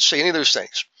 Don't say any of those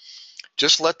things.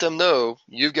 Just let them know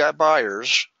you've got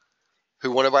buyers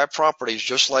who want to buy properties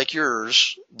just like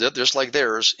yours, just like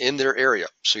theirs, in their area.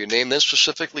 So you name them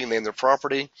specifically, name their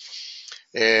property,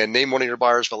 and name one of your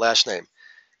buyers by last name.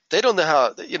 They don't know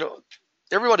how,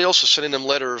 everybody else is sending them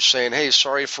letters saying, "Hey,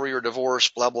 sorry for your divorce,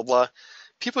 blah, blah, blah."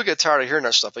 People get tired of hearing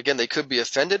that stuff. Again, they could be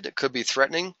offended, it could be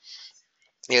threatening,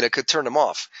 and it could turn them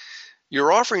off.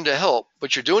 You're offering to help,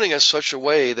 but you're doing it in such a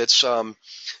way that's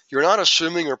you're not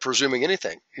assuming or presuming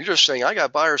anything. You're just saying, "I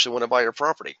got buyers who want to buy your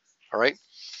property." All right.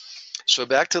 So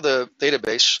back to the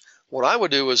database. What I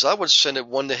would do is I would send it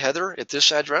one to Heather at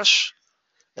this address,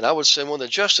 and I would send one to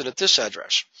Justin at this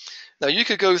address. Now you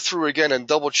could go through again and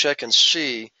double check and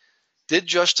see, did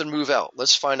Justin move out?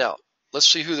 Let's find out. Let's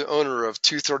see who the owner of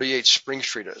 238 Spring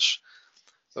Street is.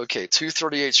 Okay,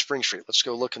 238 Spring Street. Let's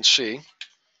go look and see.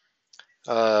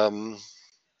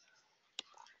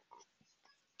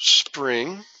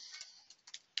 Spring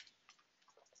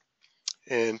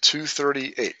and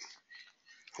 238.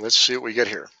 Let's see what we get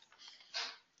here.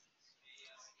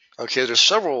 Okay, there's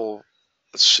several.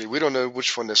 Let's see. We don't know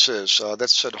which one this is. That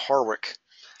said Harwick.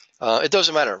 It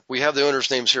doesn't matter. We have the owner's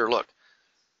names here. Look.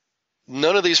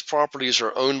 None of these properties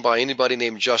are owned by anybody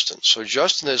named Justin. So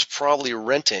Justin is probably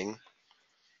renting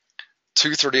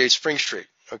 238 Spring Street.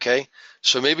 Okay,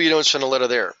 so maybe you don't send a letter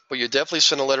there, but you definitely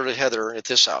send a letter to Heather at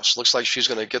this house. Looks like she's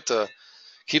going to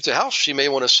keep the house. She may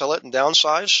want to sell it and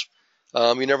downsize.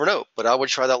 You never know, but I would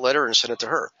try that letter and send it to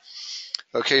her.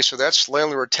 Okay, so that's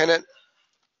landlord-tenant,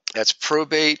 that's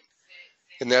probate,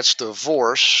 and that's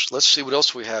divorce. Let's see what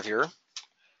else we have here.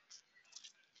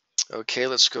 Okay,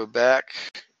 let's go back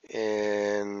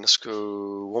and let's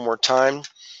go one more time.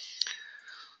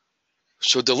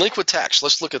 So delinquent tax,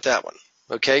 let's look at that one.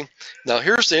 Okay, now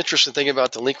here's the interesting thing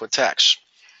about delinquent tax.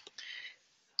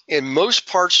 In most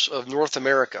parts of North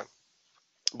America,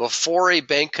 before a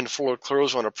bank can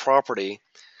foreclose on a property,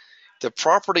 the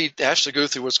property has to go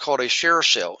through what's called a share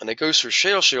sale, and it goes through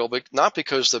share sale, but not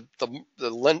because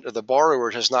the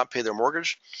borrower has not paid their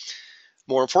mortgage.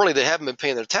 More importantly, they haven't been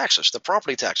paying their taxes, the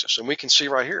property taxes, and we can see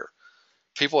right here,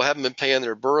 people haven't been paying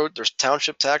their borough, their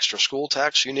township tax, their school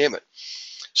tax, you name it.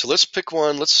 So let's pick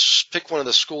one. Let's pick one of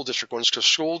the school district ones, because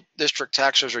school district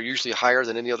taxes are usually higher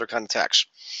than any other kind of tax.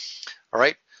 All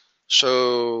right.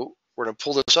 So we're going to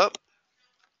pull this up.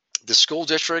 The school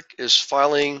district is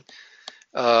filing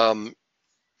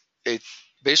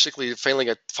basically filing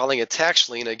a tax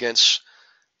lien against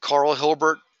Carl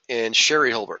Hilbert and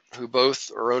Sherry Hilbert, who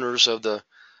both are owners of the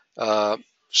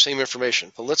same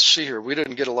information. But let's see here. We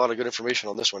didn't get a lot of good information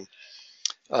on this one.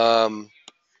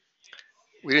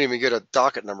 We didn't even get a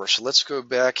docket number. So let's go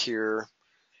back here.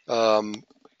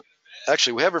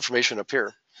 Actually, we have information up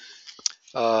here.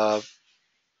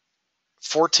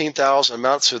 14,000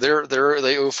 amount. So they owe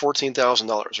 $14,000.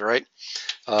 All right.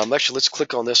 Actually, let's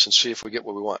click on this and see if we get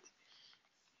what we want.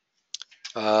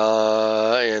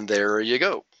 And there you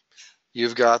go.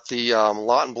 You've got the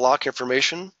lot and block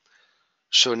information.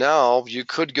 So now you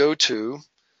could go to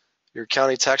your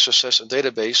county tax assessment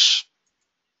database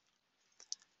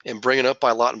and bring it up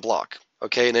by lot and block.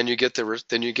 Okay, and then you get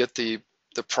the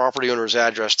property owner's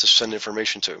address to send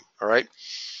information to. All right.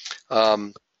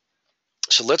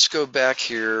 So let's go back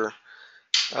here.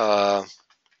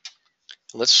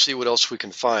 Let's see what else we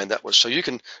can find. So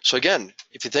again,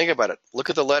 if you think about it, look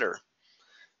at the letter.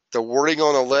 The wording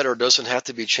on the letter doesn't have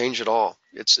to be changed at all.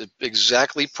 It's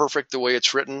exactly perfect the way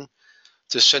it's written.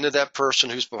 To send to that person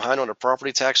who's behind on their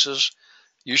property taxes,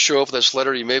 you show up with this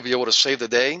letter, you may be able to save the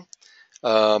day,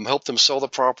 help them sell the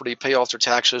property, pay off their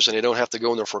taxes, and they don't have to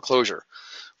go into foreclosure.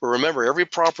 But remember, every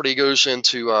property goes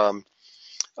into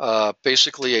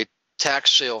basically a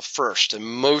tax sale first in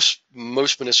most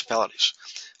municipalities.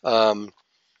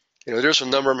 There's a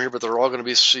number of them here, but they're all going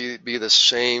to be the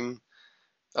same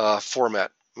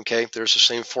format. Okay, there's the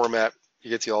same format. You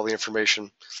get all the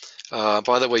information.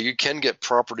 By the way, you can get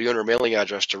property owner mailing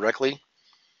address directly,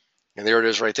 and there it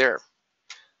is right there.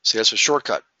 See, that's a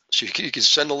shortcut. So you can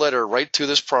send a letter right to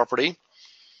this property,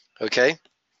 okay?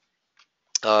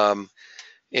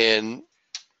 And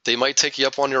they might take you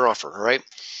up on your offer, all right?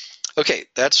 Okay,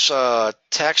 that's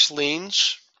tax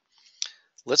liens.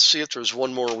 Let's see if there's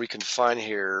one more we can find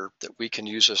here that we can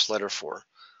use this letter for.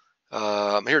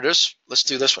 Here it is. Let's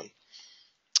do this one.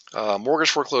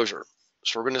 Mortgage foreclosure.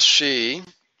 So we're going to see,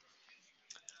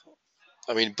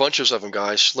 bunches of them,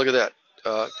 guys. Look at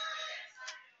that.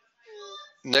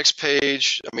 Next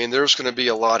page, there's going to be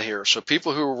a lot here. So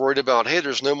people who are worried about, hey,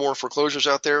 there's no more foreclosures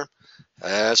out there,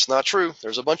 that's not true.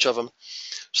 There's a bunch of them.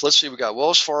 So let's see. We got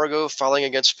Wells Fargo filing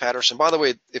against Patterson. By the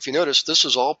way, if you notice, this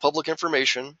is all public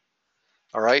information.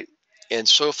 All right. And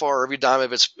so far, every dime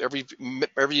of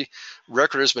every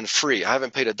record has been free. I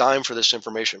haven't paid a dime for this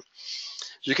information.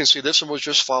 You can see this one was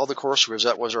just filed, of course, because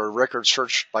that was our record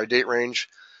search by date range.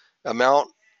 Amount,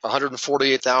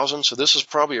 $148,000. So this is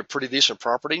probably a pretty decent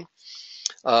property.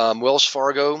 Wells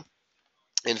Fargo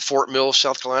in Fort Mill,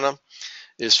 South Carolina,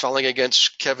 is filing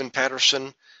against Kevin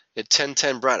Patterson at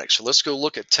 1010 Braddock. So let's go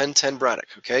look at 1010 Braddock,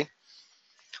 okay?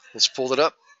 Let's pull it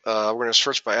up. We're going to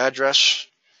search by address,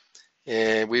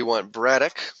 and we want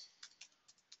Braddock,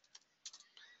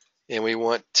 and we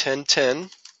want 1010,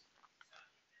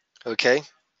 okay?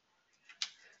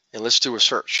 And let's do a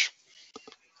search,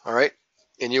 all right?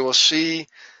 And you will see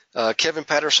Kevin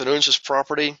Patterson owns this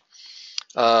property.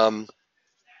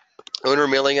 Owner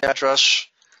mailing address.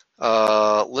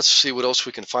 Let's see what else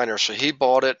we can find here. So he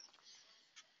bought it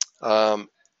for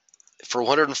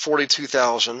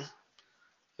 $142,000.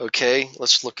 Okay,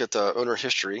 let's look at the owner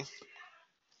history.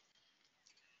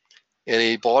 And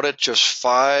he bought it just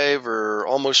 5 or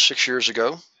almost 6 years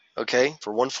ago. Okay,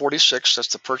 for $146,000. That's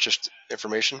the purchase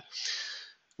information.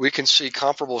 We can see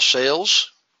comparable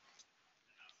sales.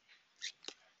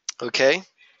 Okay,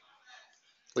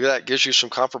 look at that. Gives you some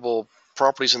comparable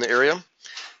properties in the area.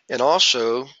 And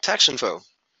also tax info.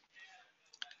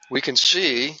 We can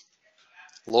see,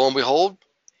 lo and behold,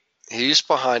 he's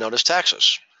behind on his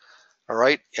taxes. All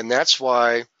right, and that's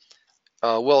why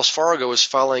Wells Fargo is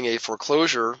filing a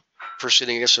foreclosure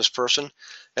proceeding against this person.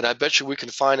 And I bet you we can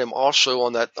find him also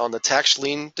on the tax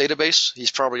lien database.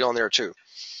 He's probably on there too.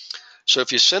 So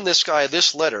if you send this guy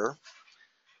this letter,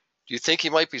 do you think he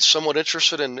might be somewhat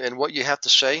interested in what you have to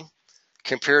say?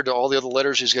 compared to all the other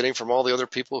letters he's getting from all the other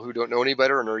people who don't know any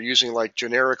better and are using like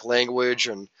generic language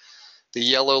and the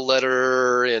yellow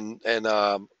letter and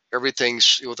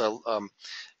everything's with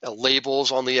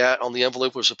labels on the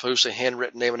envelope as opposed to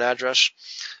handwritten name and address.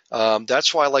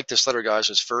 That's why I like this letter, guys.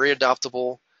 It's very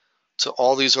adaptable to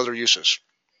all these other uses.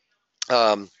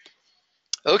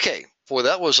 Okay, boy,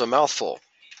 that was a mouthful.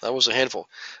 That was a handful.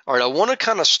 All right, I want to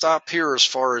kind of stop here as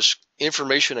far as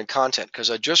information and content because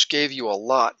I just gave you a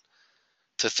lot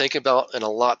to think about and a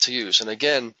lot to use. And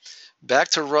again, back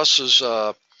to Russ's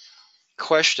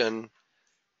question,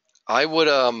 I would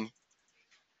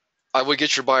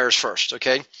get your buyers first.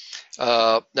 Okay.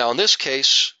 Now in this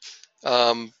case,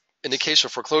 in the case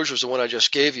of foreclosures, the one I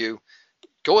just gave you,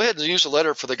 go ahead and use the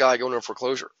letter for the guy going into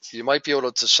foreclosure. You might be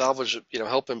able to salvage,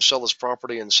 help him sell his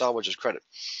property and salvage his credit.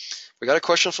 We got a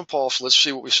question from Paul, so let's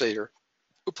see what we say here.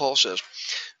 Paul says,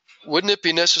 wouldn't it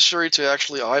be necessary to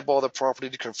actually eyeball the property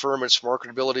to confirm its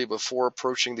marketability before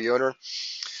approaching the owner?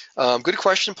 Good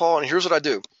question, Paul, and here's what I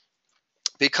do.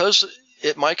 Because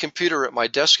at my computer, at my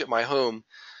desk, at my home,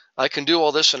 I can do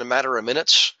all this in a matter of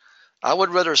minutes. I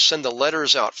would rather send the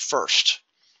letters out first,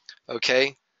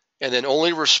 okay? And then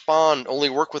only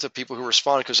work with the people who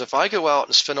respond. Because if I go out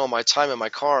and spend all my time in my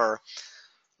car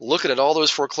looking at all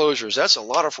those foreclosures, that's a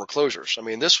lot of foreclosures. I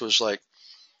mean, this was like,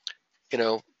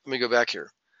 let me go back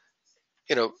here.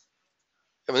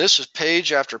 This is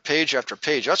page after page after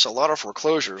page. That's a lot of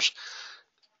foreclosures.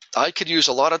 I could use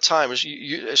a lot of time.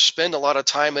 You spend a lot of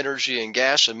time, energy, and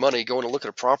gas and money going to look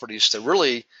at properties that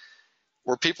really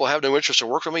where people have no interest in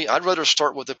working with me. I'd rather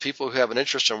start with the people who have an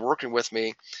interest in working with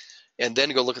me and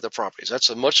then go look at the properties. That's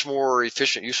a much more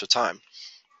efficient use of time.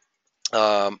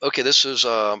 Okay, this is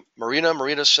Marina.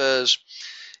 Marina says,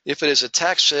 if it is a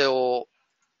tax sale,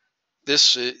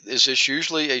 is this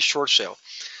usually a short sale?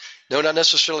 No, not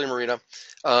necessarily, Marina.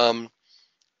 The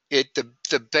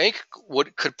bank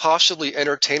could possibly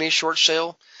entertain a short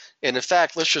sale. And in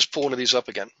fact, let's just pull one of these up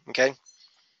again, okay?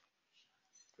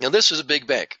 Now, this is a big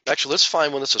bank. Actually, let's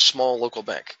find one that's a small local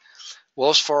bank.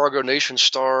 Wells Fargo, Nation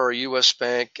Star, U.S.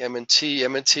 Bank, M&T.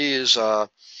 M&T is kind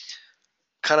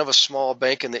of a small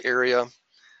bank in the area.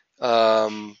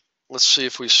 Let's see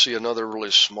if we see another really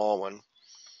small one.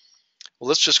 Well,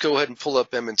 let's just go ahead and pull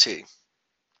up M&T.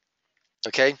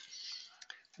 Okay?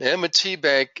 The M&T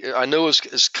Bank, I know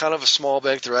is kind of a small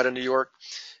bank. They're out of New York.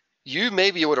 You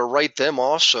may be able to write them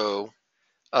also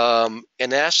and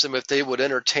ask them if they would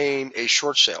entertain a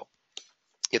short sale.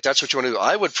 If that's what you want to do.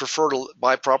 I would prefer to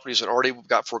buy properties that already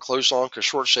got foreclosed on because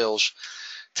short sales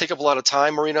take up a lot of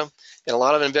time, Marina, and a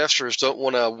lot of investors don't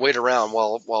want to wait around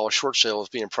while a short sale is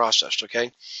being processed,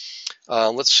 okay?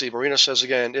 Let's see. Marina says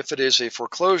again, if it is a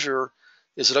foreclosure,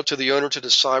 is it up to the owner to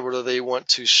decide whether they want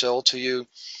to sell to you?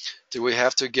 Do we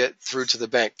have to get through to the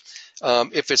bank?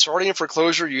 If it's already in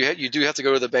foreclosure, you do have to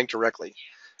go to the bank directly.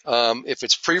 If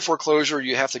it's pre-foreclosure,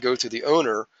 you have to go to the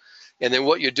owner. And then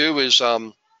what you do is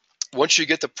once you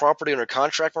get the property under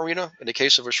contract, Marina, in the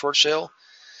case of a short sale,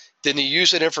 then you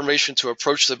use that information to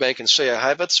approach the bank and say, I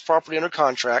have this property under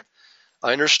contract.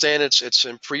 I understand it's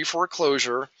in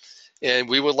pre-foreclosure, and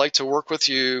we would like to work with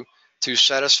you to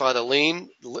satisfy the lien,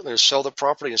 sell the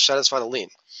property and satisfy the lien.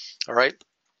 All right?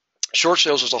 Short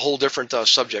sales is a whole different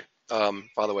subject,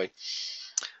 by the way.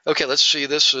 Okay, let's see.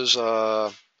 This is Marina,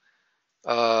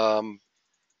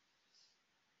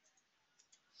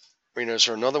 is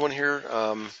there another one here?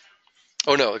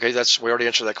 Oh, no. Okay, we already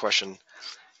answered that question.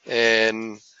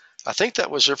 And I think that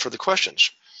was it for the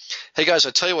questions. Hey, guys, I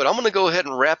tell you what, I'm going to go ahead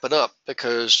and wrap it up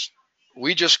because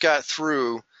we just got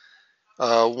through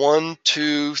 1,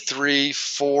 2, 3,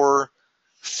 4,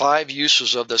 5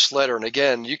 uses of this letter. And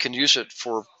again, you can use it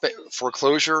for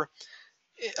foreclosure.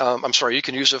 You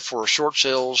can use it for short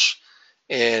sales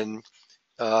and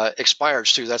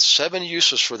expireds too. That's 7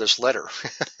 uses for this letter.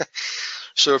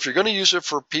 So if you're going to use it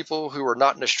for people who are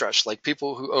not in distress, like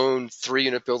people who own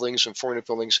 3-unit buildings and 4-unit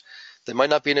buildings, they might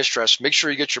not be in distress. Make sure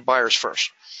you get your buyers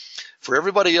first. For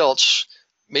everybody else,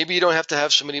 maybe you don't have to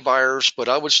have so many buyers, but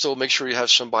I would still make sure you have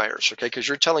some buyers, okay? Because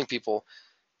you're telling people,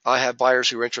 I have buyers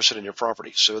who are interested in your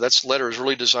property. So that letter is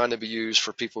really designed to be used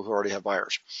for people who already have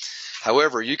buyers.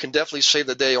 However, you can definitely save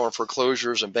the day on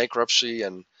foreclosures and bankruptcy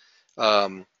and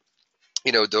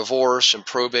divorce and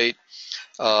probate.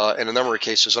 In a number of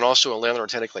cases, and also in landlord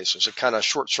and tenant cases. It kind of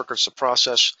short circuits the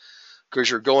process because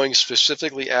you're going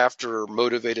specifically after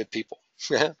motivated people.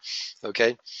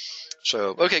 Okay,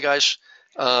 so okay, guys,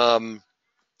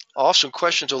 awesome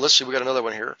question. So let's see, we got another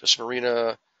one here. This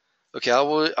Marina. Okay,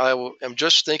 I'm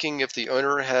just thinking if the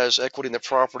owner has equity in the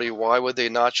property, why would they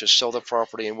not just sell the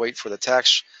property and wait for the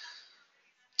tax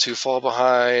to fall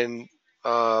behind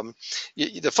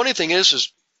The funny thing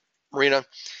is Marina,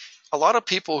 a lot of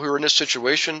people who are in this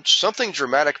situation, something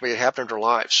dramatic may happen in their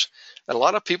lives. And a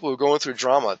lot of people who are going through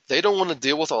drama, they don't want to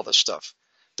deal with all this stuff.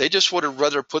 They just would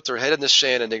rather put their head in the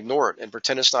sand and ignore it and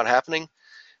pretend it's not happening.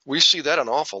 We see that an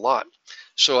awful lot.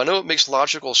 So I know it makes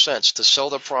logical sense to sell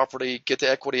the property, get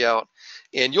the equity out,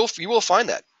 and you will find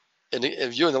that. And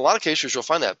if you, in a lot of cases, you'll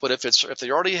find that. But if they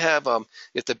already have,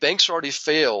 if the bank's already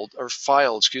filed,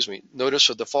 notice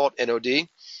of default (NOD),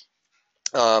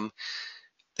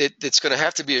 it's going to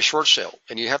have to be a short sale,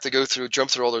 and you have to jump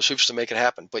through all those hoops to make it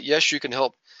happen. But yes, you can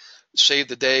help save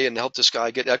the day and help this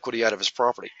guy get equity out of his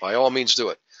property. By all means, do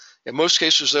it. In most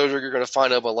cases, though, you're going to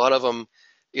find a lot of them,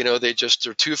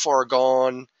 they're too far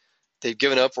gone, they've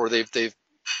given up, or they've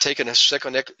taken a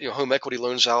second home equity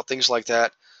loans out, things like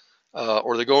that,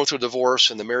 or they're going through a divorce,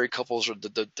 and the married couples are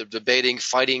debating,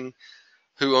 fighting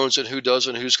who owns it, who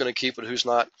doesn't, who's going to keep it, who's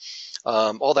not.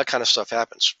 All that kind of stuff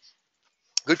happens.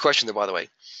 Good question there, by the way.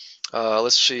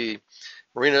 Let's see.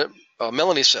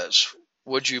 Melanie says,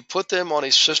 would you put them on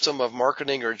a system of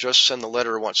marketing or just send the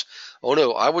letter once? Oh,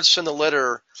 no, I would send the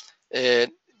letter,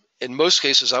 and in most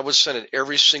cases, I would send it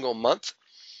every single month.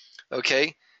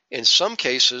 Okay. In some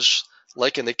cases,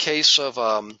 like in the case of,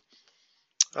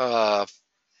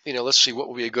 let's see, what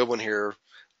would be a good one here?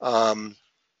 I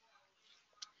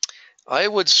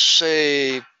would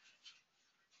say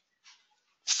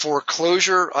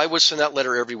foreclosure, I would send that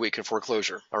letter every week in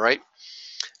foreclosure. All right.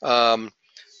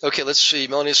 Okay, let's see.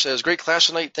 Melanie says, great class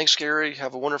tonight. Thanks, Gary.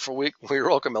 Have a wonderful week. Well, you're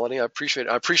welcome, Melanie. I appreciate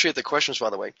it. I appreciate the questions, by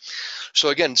the way. So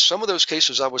again, some of those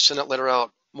cases I would send that letter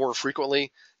out more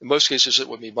frequently. In most cases, it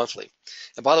would be monthly.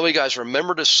 And by the way, guys,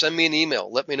 remember to send me an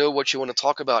email. Let me know what you want to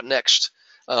talk about next.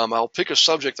 I'll pick a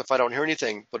subject if I don't hear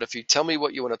anything, but if you tell me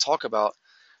what you want to talk about,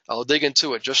 I'll dig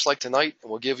into it just like tonight, and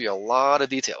we'll give you a lot of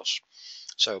details.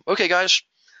 So, okay, guys,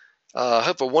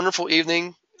 have a wonderful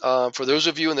evening. For those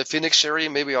of you in the Phoenix area,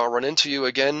 maybe I'll run into you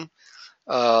again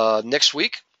next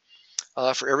week.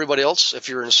 For everybody else, if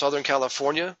you're in Southern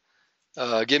California,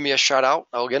 give me a shout out.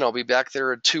 Again, I'll be back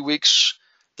there in 2 weeks,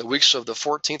 the weeks of the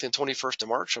 14th and 21st of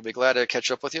March. I'll be glad to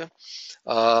catch up with you.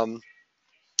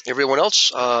 Everyone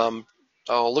else,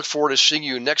 I'll look forward to seeing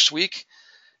you next week,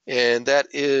 and that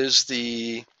is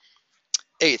the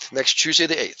 8th, next Tuesday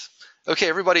the 8th. Okay,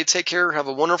 everybody, take care. Have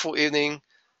a wonderful evening.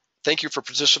 Thank you for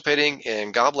participating,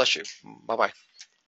 and God bless you. Bye-bye.